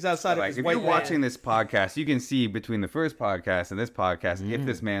these things outside of like, his if white you're van. watching this podcast, you can see between the first podcast and this podcast if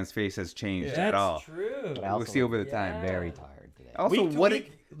this man's face has changed at all. That's true. I We'll also see over the time. very tired today. Also, Week to what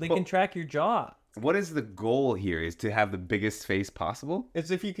week, They can track your jaw. what is the goal here? Is to have the biggest face possible? It's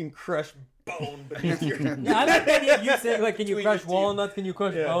if you can crush bone beneath your I like that you say like, can you Between crush your teeth. walnuts? Can you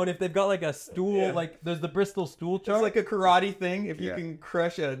crush Yeah. bone? If they've got like a stool, like there's the Bristol stool It's chart. like a karate thing. If you Yeah. can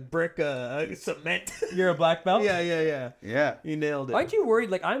crush a brick of cement. You're a black belt. yeah. Yeah. You nailed it. Aren't you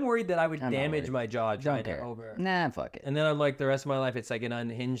worried? Like I'm worried that I would I'm not damage worried. my jaw Don't trying to care. over. Nah, fuck it. And then I'm like the rest of my life, it's like an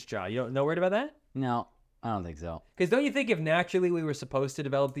unhinged jaw. You don't worried about that? No, I don't think so. Because don't you think if naturally we were supposed to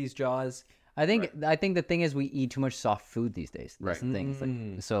develop these jaws? I think the thing is we eat too much soft food these days. That's Right. the thing. It's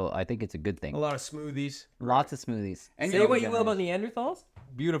like, so I think it's a good thing. A lot of smoothies. Lots of smoothies. And Say what you will about Neanderthals.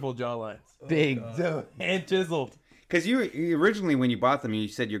 Beautiful jawlines. Big. And chiseled. Because you originally, when you bought them, you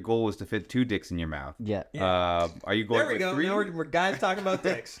said your goal was to fit 2 dicks in your mouth. Yeah. Are you going There we for go. 3? Now we're guys talking about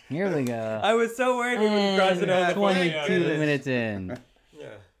dicks. Here we go. I was so worried we would cross it over. 22 minutes in. Yeah.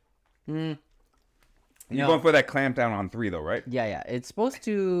 You're No. going for that clamp down on 3, though, right? Yeah. It's supposed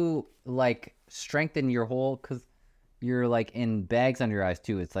to like strengthen your whole because you're like in bags under your eyes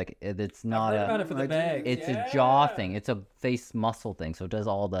too. It's like it's not Heard about a. it for the bags. It's a jaw thing. It's a face muscle thing. So it does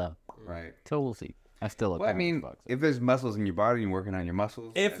all the. Right. So we'll see. I still look. Well, I mean, if there's muscles in your body, you're working on your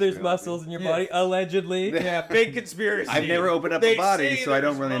muscles. If that's there's good. muscles in your body, allegedly. Yeah, big conspiracy. I've never opened up They a body, say so I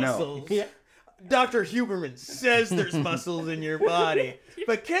don't there's really know. muscles. Yeah. Dr. Huberman says there's muscles in your body,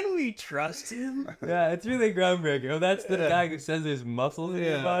 but can we trust him? Yeah, it's really groundbreaking. Oh, that's the guy who says there's muscles in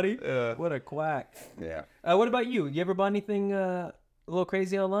your Yeah, body. yeah. What a quack. Yeah. What about you? You ever bought anything a little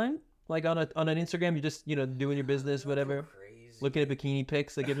crazy online? Like on an Instagram, you just doing your business, whatever. Looking at bikini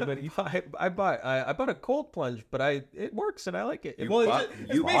pics like everybody. I bought a cold plunge, but it works and I like it. You Well, bought-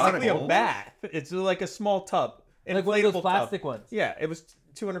 it's you bought a basically a cold bath. It's like a small tub, Like one of those inflatable plastic tub. ones. Yeah, it was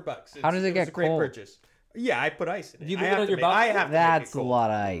 $200. How does it was get a great cold? purchase? Yeah, I put ice in it. You leave I it have on to your make- box? I have to make it That's a cold.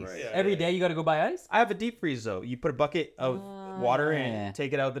 lot of ice. Yeah, Every yeah, day you got to go buy ice. I have a deep freeze though. You put a bucket of water in, yeah.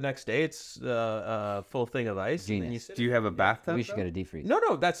 take it out the next day. It's a full thing of ice. And then you Genius. sit Do you have a bathtub? We should though? get a deep freeze.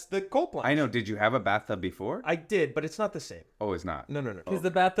 No, that's the cold plunge. I know. Did you have a bathtub before? I did, but it's not the same. Oh, it's not. No. Because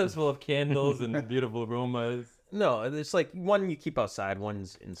the bathtub's full of candles and beautiful aromas. No, it's like one you keep outside,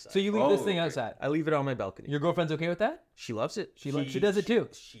 one's inside. So you leave this Oh, thing okay. outside. I leave it on my balcony. Your girlfriend's okay with that? She loves it. She does it too.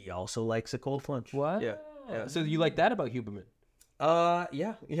 She also likes a cold plunge. What? Yeah. Yeah. So you like that about Huberman?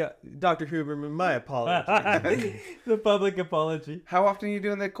 Yeah. Dr. Huberman, my apologies. The public apology. How often are you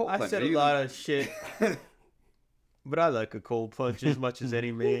doing that cold I plunge? said Are a you- lot of shit. But I like a cold plunge as much as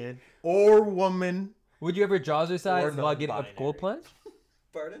any man or woman. Would you ever jaws your size Or while getting a non-binary. cold plunge?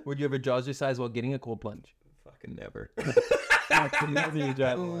 Pardon? Would you ever jaws your size while getting a cold plunge? Fucking never.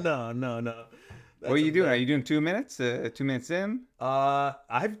 No. No. What are you doing? Are you doing 2 minutes? 2 minutes in?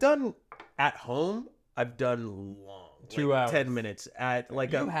 I've done at home. I've done long. 2 hours. 10 minutes at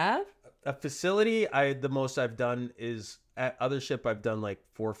like You have? a facility. The most I've done is at other ship. I've done like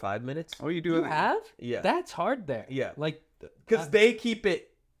 4 or 5 minutes. Oh, you do You it? have? Yeah. That's hard there. Yeah. Like Because they keep it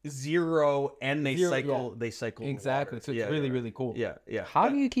 0 and they Zero, cycle. yeah. They cycle the exactly. water. So it's Yeah, really, yeah. really cool. Yeah. How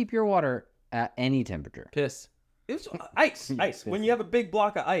do you keep your water at any temperature? Piss. It's ice. When you have a big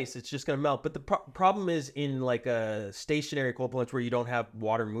block of ice, it's just gonna melt. But the problem is in like a stationary cold plunge where you don't have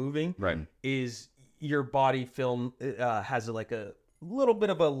water moving, Right. is your body film has like a little bit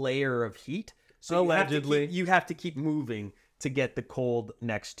of a layer of heat. So Allegedly. you have to keep moving to get the cold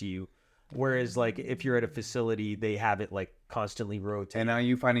next to you. Whereas like if you're at a facility, they have it like constantly rotating. And are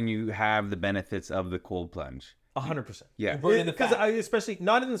you finding you have the benefits of the cold plunge? 100%. Yeah. Burning the Because fat. especially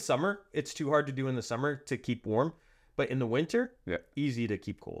not in the summer, it's too hard to do in the summer to keep warm. But in the winter, Yeah. easy to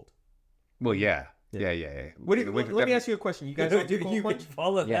keep cold. Well, yeah. Yeah. What do The you, winter let me def- ask you a question. You guys don't do cold you can plunge?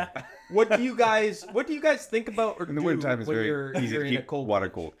 follow Yeah. that. What do you guys think about or In the do wintertime, it's when very you're, easy you're to in a keep cold water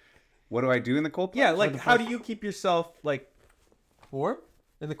plunge? cold. What do I do in the cold plunge? Yeah, like how do you keep yourself like Warm?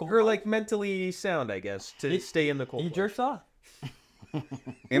 In the cold or like mentally sound, I guess, to stay in the cold He plunge? jerks off.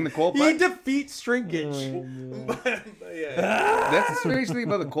 In the cold He plunge? defeats shrinkage. That's the strange thing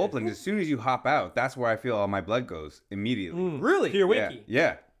about the cold plunge. As soon as you hop out, that's where I feel all my blood goes immediately. Really? To your Yeah. wiki.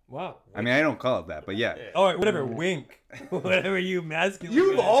 Yeah. Wow. I mean, I don't call it that, but yeah. All right, whatever. Wink. Whatever you masculine.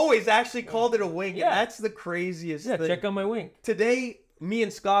 You've guys. always actually called it a wink. Yeah. That's the craziest Yeah, thing. check out my wink. Today, me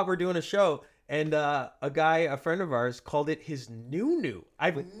and Scott were doing a show, and a friend of ours, called it his new.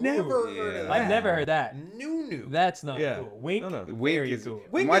 I've never heard of that. I've never heard that. New. That's not Yeah. cool. Wink. No. Wink Very is. cool.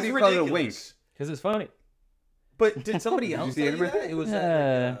 Wink Why is do you call it a wink? ridiculous. Because it's funny. But did somebody else see say it? that? It was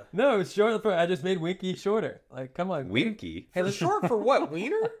No, it's short for. I just made Winky shorter. Like, come on. Winky. Hey, let's short for what?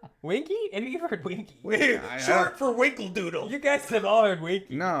 Wiener? Winky? Have you ever heard Winky? Short for Winkledoodle. You guys have all heard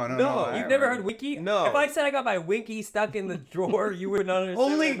Winky. No. You've never heard Winky? No. If I said I got my Winky stuck in the drawer, you would not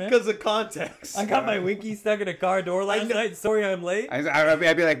understand. Only that, man. because of context. I got my Winky stuck in a car door last night. Sorry, I'm late.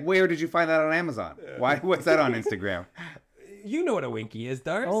 I'd be like, where did you find that on Amazon? Why? What's that on Instagram? You know what a Winky is,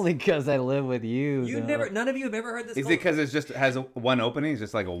 Darce. Only because I live with you. You though. never. None of you have ever heard this. Is it because it just has one opening? It's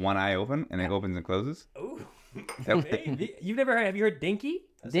just like a one eye open and it opens and closes? Ooh, That- maybe. You've never heard? Have you heard Dinky?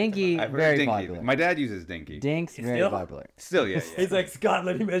 Dinky, I've heard very Dinky. popular. My dad uses Dinky. Dinks, very Still? popular. Still, yeah. He's like, Scott,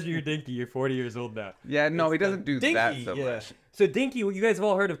 let me measure your Dinky. You're 40 years old now. Yeah, no, he doesn't do that Dinky, so yeah. much. So Dinky, you guys have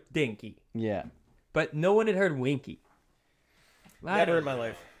all heard of Dinky, Yeah. but no one had heard Winky. Never in my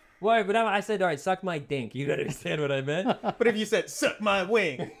life. Why? But I said, all right, suck my dink. You understand what I meant? But if you said "suck my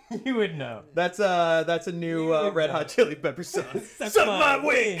wing," You would know. that's a new Red Hot Chili Peppers song. Suck my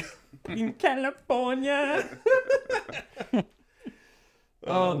wing. In California.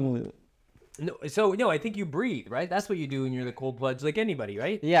 No, so no, I think you breathe, right? That's what you do when you're the cold plunge, like anybody,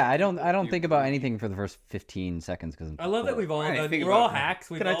 right? Yeah, I don't think about anything for the first 15 seconds because I love that we've all I done. think We're all about- hacks.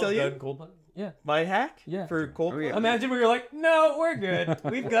 We've Can I all tell you? done cold plunge. Yeah. My hack? Yeah. For cold Oh, yeah. plunge? Imagine we were like, no, we're good.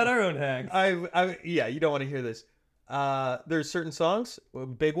 We've got our own hacks. Yeah, you don't want to hear this. There's certain songs. A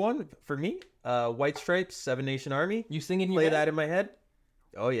big one for me. White Stripes, Seven Nation Army. You sing in your Play head? that in my head.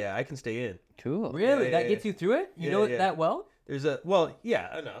 Oh yeah, I can stay in. Cool. Really? Yeah, That yeah, gets you through it? You Yeah, know it yeah. that well? There's enough.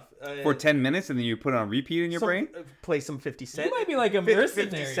 For 10 minutes and then you put it on repeat in your brain? Play some 50 Cent. You might be like a 50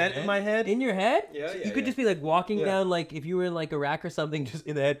 mercenary. Cent in man. my head. In your head? Yeah, So yeah, you could yeah. just be like walking Yeah. down, like if you were in like Iraq or something, just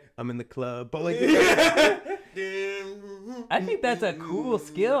in the head. I'm in the club, but like. I think that's a cool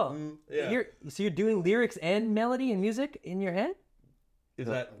skill. Yeah. So you're doing lyrics and melody and music in your head? Is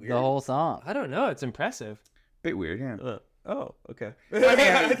that weird? The whole song. I don't know. It's impressive. Bit weird, yeah. Oh, okay. I mean,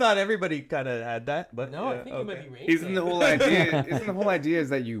 I thought everybody kind of had that, but No, I yeah, think it might be Rain Isn't the Man. whole idea? Isn't the whole idea is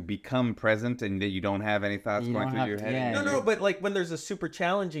that you become present and that you don't have any thoughts You going don't through have your to- head? yeah. No, but like when there's a super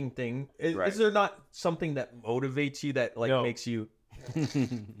challenging thing, Right. is there not something that motivates you that like No. makes you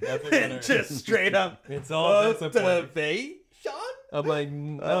Nothing just straight up It's all disappointing. motivation? I'm like,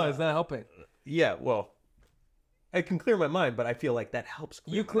 no, it's not helping. Yeah, well, I can clear my mind, but I feel like that helps.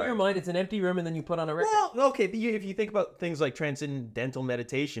 You clear your mind. It's an empty room, and then you put on a record. Well, okay, but if you think about things like transcendental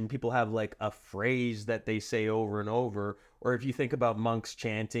meditation, people have like a phrase that they say over and over. Or if you think about monks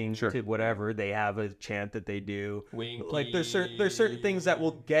chanting Sure. to whatever, they have a chant that they do. Winky. Like there's certain things that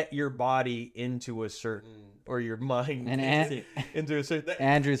will get your body into a certain, or your mind And into a certain.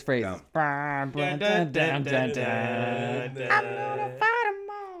 Andrew's phrase. No. is, "Dun, dun, dun, dun, dun, dun."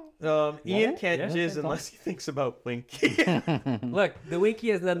 Ian can't Yeah, jizz that's unless he thinks about Winky. Look, the winky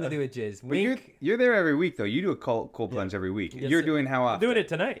has nothing to do with jizz. But Wink. you're there every week though. You do a cold plunge every week. Yes, You're sir. doing how I'm often? doing it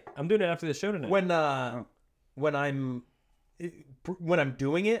tonight. I'm doing it after the show tonight. when I'm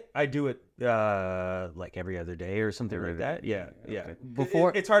doing it, I do it like every other day or something Every like other that. Yeah, yeah. okay.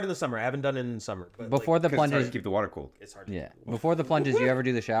 Before- it's hard in the summer. I haven't done it in the summer. But Before the 'Cause it's hard to plunges, keep the water cold. it's hard. yeah. Before the plunges, you ever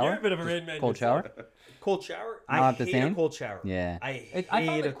do the shower? You're a bit of a Rain Man. Cold shower? Cold shower? Not I the hate same? a cold shower. Yeah. I hate I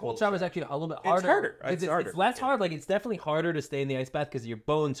find a the cold shower is actually a little bit It's harder. harder. It's, It's harder. it's less hard. Like it's definitely harder to stay in the ice bath because your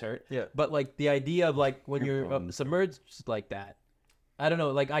bones hurt. Yeah. But like the idea of like when you're submerged like that, I don't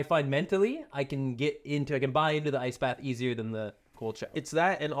know. Like I find mentally I can buy into the ice bath easier than the cold shower. It's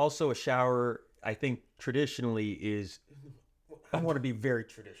that, and also a shower. I think traditionally is. I want to be very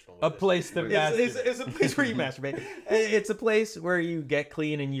traditional. with a this. place to It's a place where you masturbate. It's a place where you get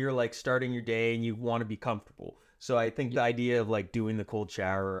clean and you're like starting your day and you want to be comfortable. So I think the idea of like doing the cold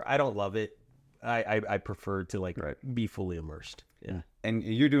shower, I don't love it. I prefer to like be fully immersed. Yeah. And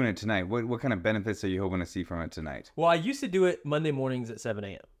you're doing it tonight. What kind of benefits are you hoping to see from it tonight? Well, I used to do it Monday mornings at 7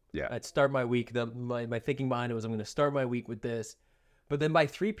 a.m. Yeah. I'd start my week. My thinking behind it was I'm going to start my week with this. But then by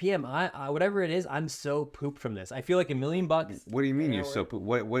 3 p.m., I whatever it is, I'm so pooped from this. I feel like $1 million. What do you mean you're so?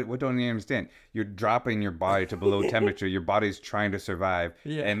 What don't you understand? You're dropping your body to below temperature. Your body's trying to survive,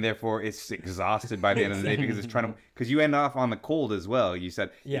 Yeah. and therefore it's exhausted by the end of the day because it's trying to. Because you end off on the cold as well. You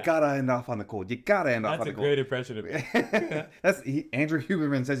said Yeah. you gotta end off on the cold. You gotta end off That's on a the cold. great impression of it. Andrew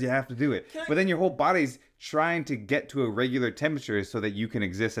Huberman says you have to do it, but then your whole body's trying to get to a regular temperature so that you can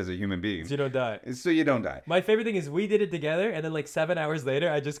exist as a human being, So you don't die. so you don't die. My favorite thing is we did it together, and then like 7 hours later,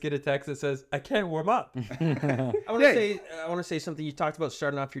 I just get a text that says, "I can't warm up." I want to say something. You talked about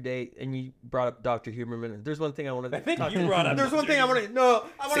starting off your day, and you brought up Dr. Huberman. There's one thing I want to. I think you brought up. There's one thing I want to. No,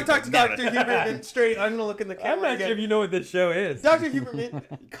 I want to talk to Dr. Huberman straight. I'm gonna look in the camera. I'm not again. sure if you know what this show is. Dr.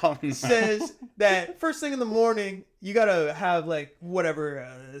 Huberman says that first thing in the morning, you gotta have like whatever,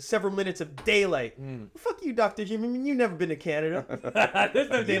 several minutes of daylight. Fuck you, Dr. Huberman. You've never been to Canada. There's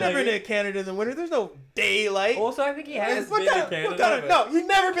no You've never been to Canada in the winter. There's no daylight. Also, I think he has What been to kind of- Canada. what kind of- but- no, you've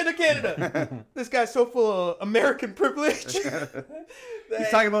never been to Canada. This guy's so full of American privilege. He's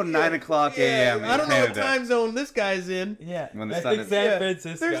talking about 9 o'clock a.m. I don't in know what Canada. time zone this guy's in. Yeah. When the I sun think is- San Yeah.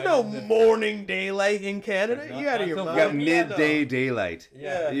 Francisco. There's no morning daylight in Canada. You out of your not mind. You got Yeah, midday daylight.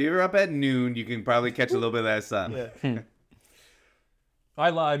 Yeah. You're up at noon. You can probably catch a little bit of that sun. I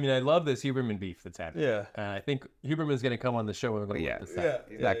love this Huberman beef that's happening. Yeah. I think Huberman's going to come on the show. And we're going to Yeah. work this out.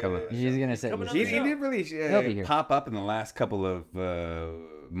 He's not coming. He's gonna say. Coming up He the show. didn't really He'll be here. pop up in the last couple of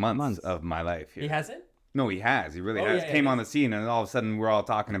months of my life. Here. He hasn't? No, he has. He really Oh, has. yeah, Came yeah. on the scene, and all of a sudden, we're all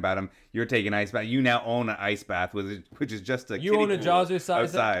talking about him. You're taking ice bath. You now own an ice bath, which is just a You kiddie own a pool Jaws-er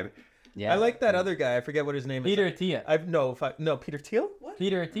size outside. Yeah. I like that other guy. I forget what his name Peter is. Attia. Peter Thiel? What?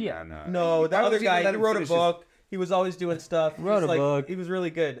 Peter Attia. Yeah, no. No, that Why other would you let guy. He him wrote a finish his- book. He was always doing stuff. He Wrote was a book. He was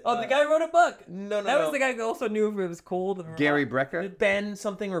really good. Oh, the guy wrote a book. No, That no. was the guy who also knew if it was cold. Or Gary hot. Brecker. Ben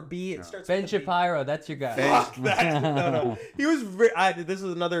something or B. It starts Ben with a B. Shapiro. That's your guy. Ben- No. He was. This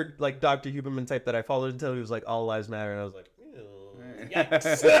is another like Dr. Huberman type that I followed until he was like all lives matter, and I was like, ew.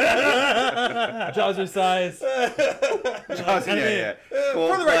 Jaws size. Jaws, yeah.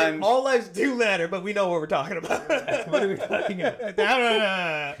 Cold For the record, plunge. all lives do matter, but we know what we're talking about. What are we talking about?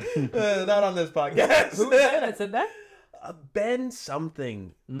 Not on this podcast. Who was that that said that? Ben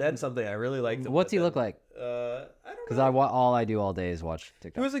something. Ben something. I really liked him. What's he look like? I don't Because know. all I do all day is watch He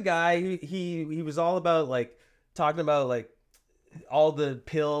TikTok. was a guy. He was all about like talking about like all the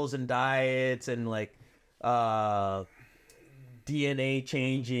pills and diets and like DNA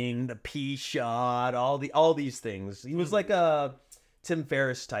changing, the pea shot, all these things. He was like a Tim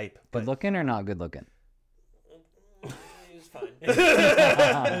Ferriss type, Good but looking or not good looking? he's fine. It's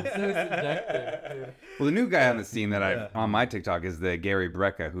so subjective. Well, the new guy on the scene that I on my TikTok is the Gary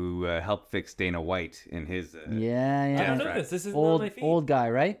Brecka who helped fix Dana White in his. Yeah, I yeah. don't know right. this. This is on my Old feed. old guy,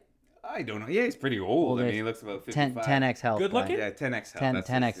 right? I don't know. Yeah, he's pretty old. I mean, Oldish. he looks about 10 55. 10x health. Good guy. looking? Yeah, 10x health. 10 That's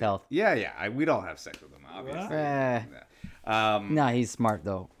 10x his- health. Yeah, yeah. We'd all have sex with him, obviously. Eh. Yeah. Nah, he's smart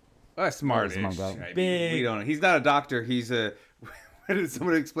though. Smart. Smart guy. Big. We don't. He's not a doctor. He's a. What did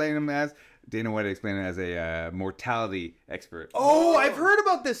someone explain him as? Dana White explained it as a mortality expert. Oh, I've heard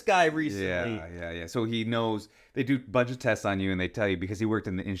about this guy recently. Yeah. So he knows they do a bunch of tests on you, and they tell you because he worked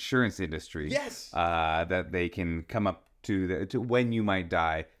in the insurance industry. Yes. That they can come up to when you might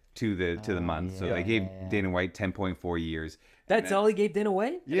die to the month. So they gave Dana White 10.4 years. That's all he gave Dana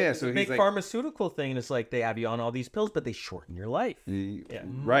White? Yeah. So Big he's like, pharmaceutical thing, and it's like they have you on all these pills, but they shorten your life.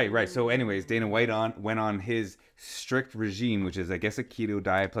 Right. So, anyways, Dana White went on his strict regime, which is, I guess, a keto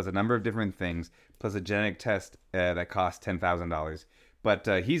diet plus a number of different things, plus a genetic test that costs $10,000. But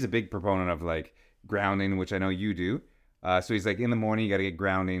he's a big proponent of like grounding, which I know you do. So he's like, in the morning, you got to get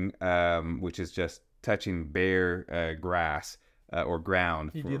grounding, which is just touching bare grass or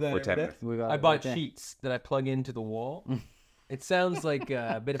ground You for, do that for every 10 day? minutes. We got I it bought right there. sheets that I plug into the wall. It sounds like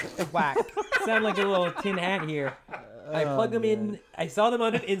a bit of a whack. Sound like a little tin hat here. I plug them in. I saw them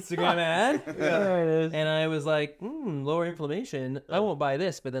on an Instagram ad. There it is. And I was like, lower inflammation. I won't buy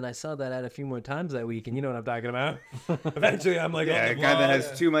this. But then I saw that ad a few more times that week. And you know what I'm talking about. Eventually, I'm like, Yeah, oh, a guy that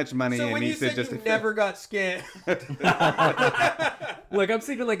has too much money So and when you needs to said just. you never got scammed, look, I'm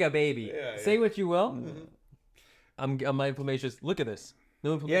sleeping like a baby. Say what you will. My inflammation is, look at this.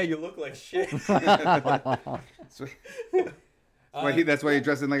 No inflammation. yeah, you look like shit. That's why he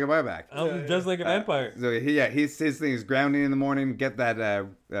dressed in like a barbach. I'm just like a vampire. So his thing is grounding in the morning, get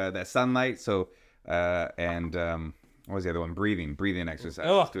that sunlight. So what was the other one? Breathing exercise.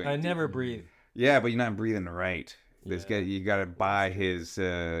 Oh, Doing I deep- never breathe. Yeah, but you're not breathing right. This guy, you gotta buy his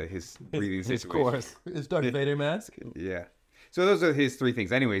breathing His situation. course. His Darth Vader mask. Yeah. So those are his three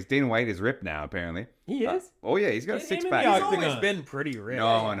things. Anyways, Dana White is ripped now apparently. He is? Oh yeah, he's got a Get him in six the pack. He's octagon. always been pretty rich.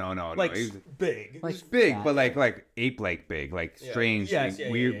 No. Like He's big. he's big, but like ape-like big, like strange, Yes, like,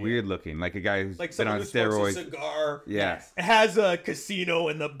 yeah, weird, yeah, yeah. weird looking, like a guy who's Like been someone on who smokes a steroids. cigar. Yeah. Has a casino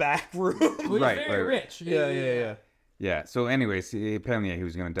in the back room. Well, he's Right, very right. rich. yeah. Yeah. So, anyways, apparently he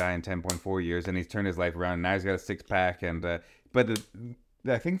was going to die in 10.4 years, and he's turned his life around. Now he's got a six pack, and I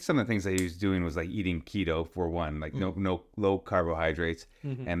think some of the things that he was doing was like eating keto for one, like no low carbohydrates,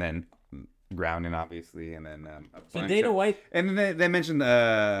 and then grounding obviously, and then a So bunch Dana of- White, and then they mentioned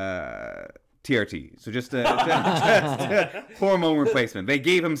TRT, so just hormone replacement. They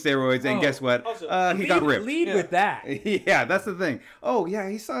gave him steroids, and guess what? He got ripped. lead with that. Yeah, that's the thing. Oh, yeah,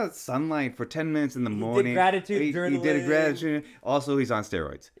 he saw sunlight for 10 minutes in the morning. gratitude He did a journaling. gratitude. Also, he's on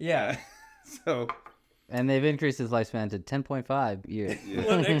steroids. Yeah. So, And they've increased his lifespan to 10.5 years.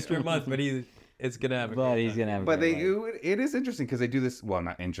 One extra month, but it's going to have a But great he's time. gonna have. a but great life. it is interesting because they do this. Well,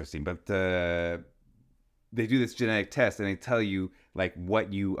 not interesting, but they do this genetic test and they tell you like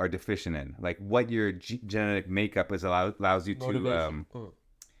what you are deficient in, like what your genetic makeup is allows you to Motivation.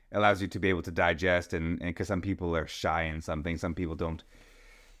 allows you to be able to digest, and because some people are shy in something, some people don't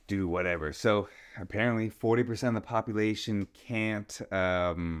do whatever. So apparently 40% of the population can't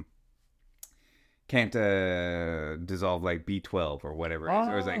dissolve like B12 or whatever it is,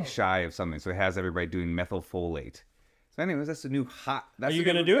 or is like shy of something. So it has everybody doing methylfolate. So anyways, that's the new hot. That's Are you the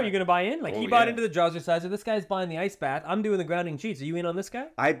going to new do it? Are trend. you going to buy in? Like, he Oh, bought yeah. into the jazzerciser. This guy's buying the ice bath. I'm doing the grounding cheats. Are you in on this guy?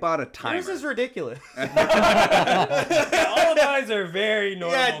 I bought a timer. This is ridiculous. All guys are very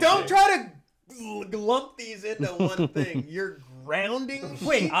normal. Yeah, don't try to lump these into one thing. You're grounding.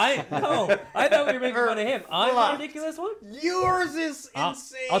 Wait, I thought we were making fun of him. I'm the Fucked. ridiculous one? Yours is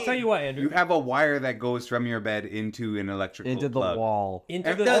insane. I'll tell you what, Andrew. You have a wire that goes from your bed into an electrical Into the plug. wall. Into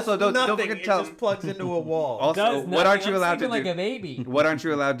And the that's- Also, don't nothing. forget It to tell- just plugs into a wall. Also, does what aren't nothing. you I'm allowed to sleeping do? like a baby. What aren't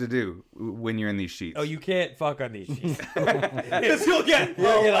you allowed to do when you're in these sheets? Oh, you can't fuck on these sheets. Because you'll get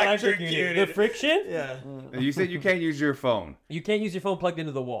You'll get electrocuted. The friction? Yeah. You said you can't use your phone You can't use your phone plugged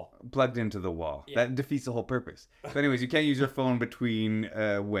into the wall. plugged into the wall. That defeats the whole purpose. So, anyways, you can't use your phone between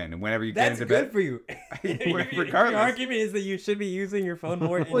whenever you get That's into good bed. for you. Regardless. Your argument is that you should be using your phone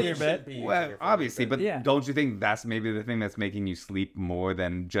more in your bed. Well, obviously, but Yeah. don't you think that's maybe the thing that's making you sleep more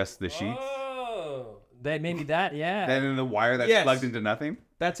than just the sheets? Oh, that maybe that, yeah. Than in the wire that's Yes. plugged into nothing?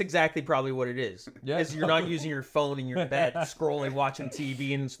 That's exactly probably what it is. Yeah. Is you're not using your phone in your bed, scrolling, watching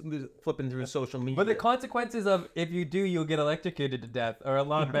TV, and flipping through social media. But the consequences of if you do, you'll get electrocuted to death are a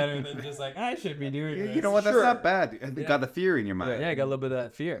lot better than just like, I should be doing this. You know what? That's not bad. You got the fear in your mind. Yeah, I got a little bit of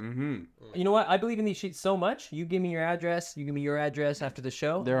that fear. Mm-hmm. You know what? I believe in these sheets so much. You give me your address. You give me your address after the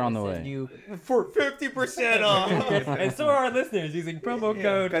show. They're on the I'll send way. You... For 50% off. and so are our listeners using promo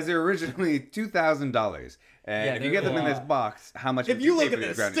code. Because they're originally $2,000. And Yeah, if you they're get them in a this lot. box, how much If would you pay look for at these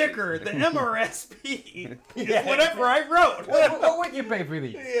the ground sticker, sheets? the MRSP is whatever I wrote. What would you pay for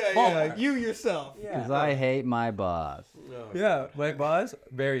these? Yeah, you yourself. Because I hate my boss. Yeah, my boss,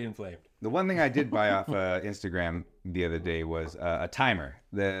 very inflamed. The one thing I did buy off Instagram the other day was a timer.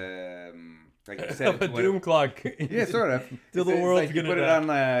 The like you said, A doom clock. yeah, sort of. Till the It's world's like you gonna put it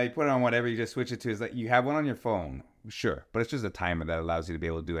die. on, you put it on whatever. You just switch it to. Is like you have one on your phone, sure, but it's just a timer that allows you to be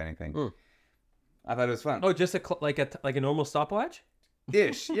able to do anything. I thought it was fun. Oh, just like a normal stopwatch?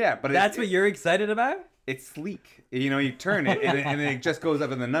 Ish, yeah, but That's what you're excited about? it's sleek. You know, you turn it and then it just goes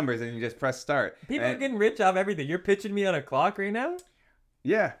up in the numbers, and you just press start. People are And- getting rich off everything. You're pitching me on a clock right now?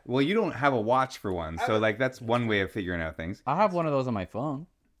 Yeah, well, you don't have a watch for one, so like that's one way of figuring out things. I have one of those on my phone.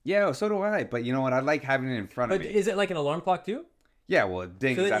 Yeah, so do I. But you know what? I like having it in front of But me. is it like an alarm clock too? Yeah, well, it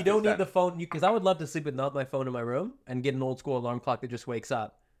dings So that you after don't it's need done. the phone, because I would love to sleep with not my phone in my room and get an old school alarm clock that just wakes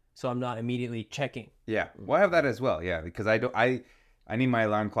up, so I'm not immediately checking. Yeah, well, I have that as well. Yeah, because I need my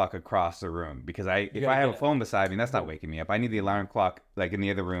alarm clock across the room because if gotta I have a get it. phone beside me, that's not waking me up. I need the alarm clock like in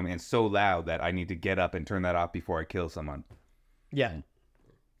the other room and so loud that I need to get up and turn that off before I kill someone. Yeah.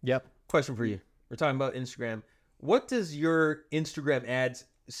 Yep. Question for you. We're talking about Instagram. What does your Instagram ads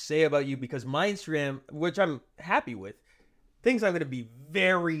say about you? Because my Instagram, which I'm happy with, thinks I'm going to be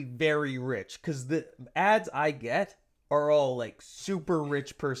very, very rich. Because the ads I get are all like super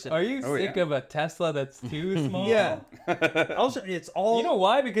rich person. Are you Oh, sick yeah. of a Tesla that's too small? Yeah. Also, it's all You know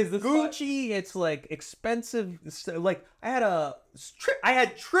why? Because this Gucci. It's like expensive. Like I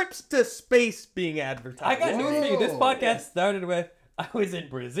had trips to space being advertised. I got news for you. This podcast started with I was in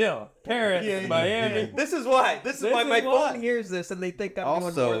Brazil, Paris, Miami. This is why. This is why my why. phone hears this and they think I'm doing more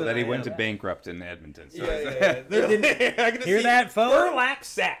Also, than that he I went am. to bankrupt in Edmonton. So I'm gonna Hear see that, phone? burlap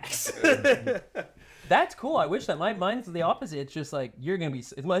sacks. That's cool. I wish that mine's the opposite. It's just like you're gonna be.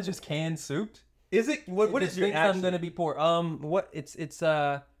 Mine's just canned soup. Is it? What It is your? thinks I'm gonna be poor. What? It's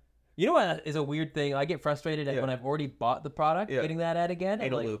You know what is a weird thing? I get frustrated at when I've already bought the product, Yeah. getting that ad again.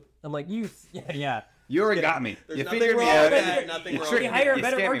 Anal loop. I'm like, yeah. you already got me. You nothing figured me wrong out. with that. Nothing You wrong tricked You me. hire a You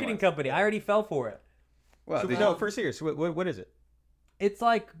better scammed me marketing once. company. I already fell for it. Well, did No, for serious. What is it? It's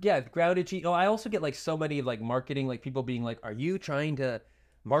like, grounded cheese. Oh, I also get like so many like marketing, like people being like, "Are you trying to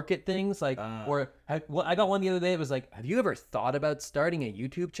market things?" Like, I got one the other day. It was like, "Have you ever thought about starting a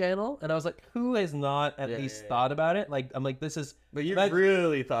YouTube channel?" And I was like, "Who has not at least thought about it?" Like, I'm like, "This is." But you That-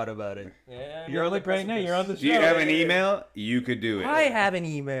 really thought about it. Yeah, You're on the right now. You're on the show. Do you have an email? You could do it. I have an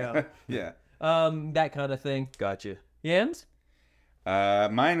email. Yeah. That kind of thing. Gotcha. Yams.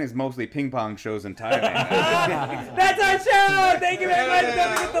 Mine is mostly ping pong shows in Thailand. That's our show. Thank you very much.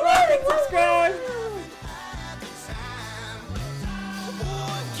 Don't forget to like and subscribe.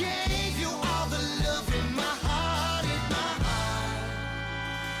 Gave you all the love in my heart,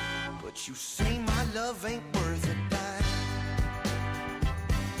 but you say my love ain't worth a dime.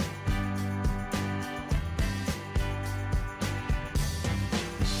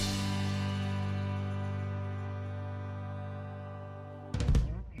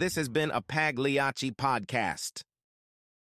 This has been a Pagliacci podcast.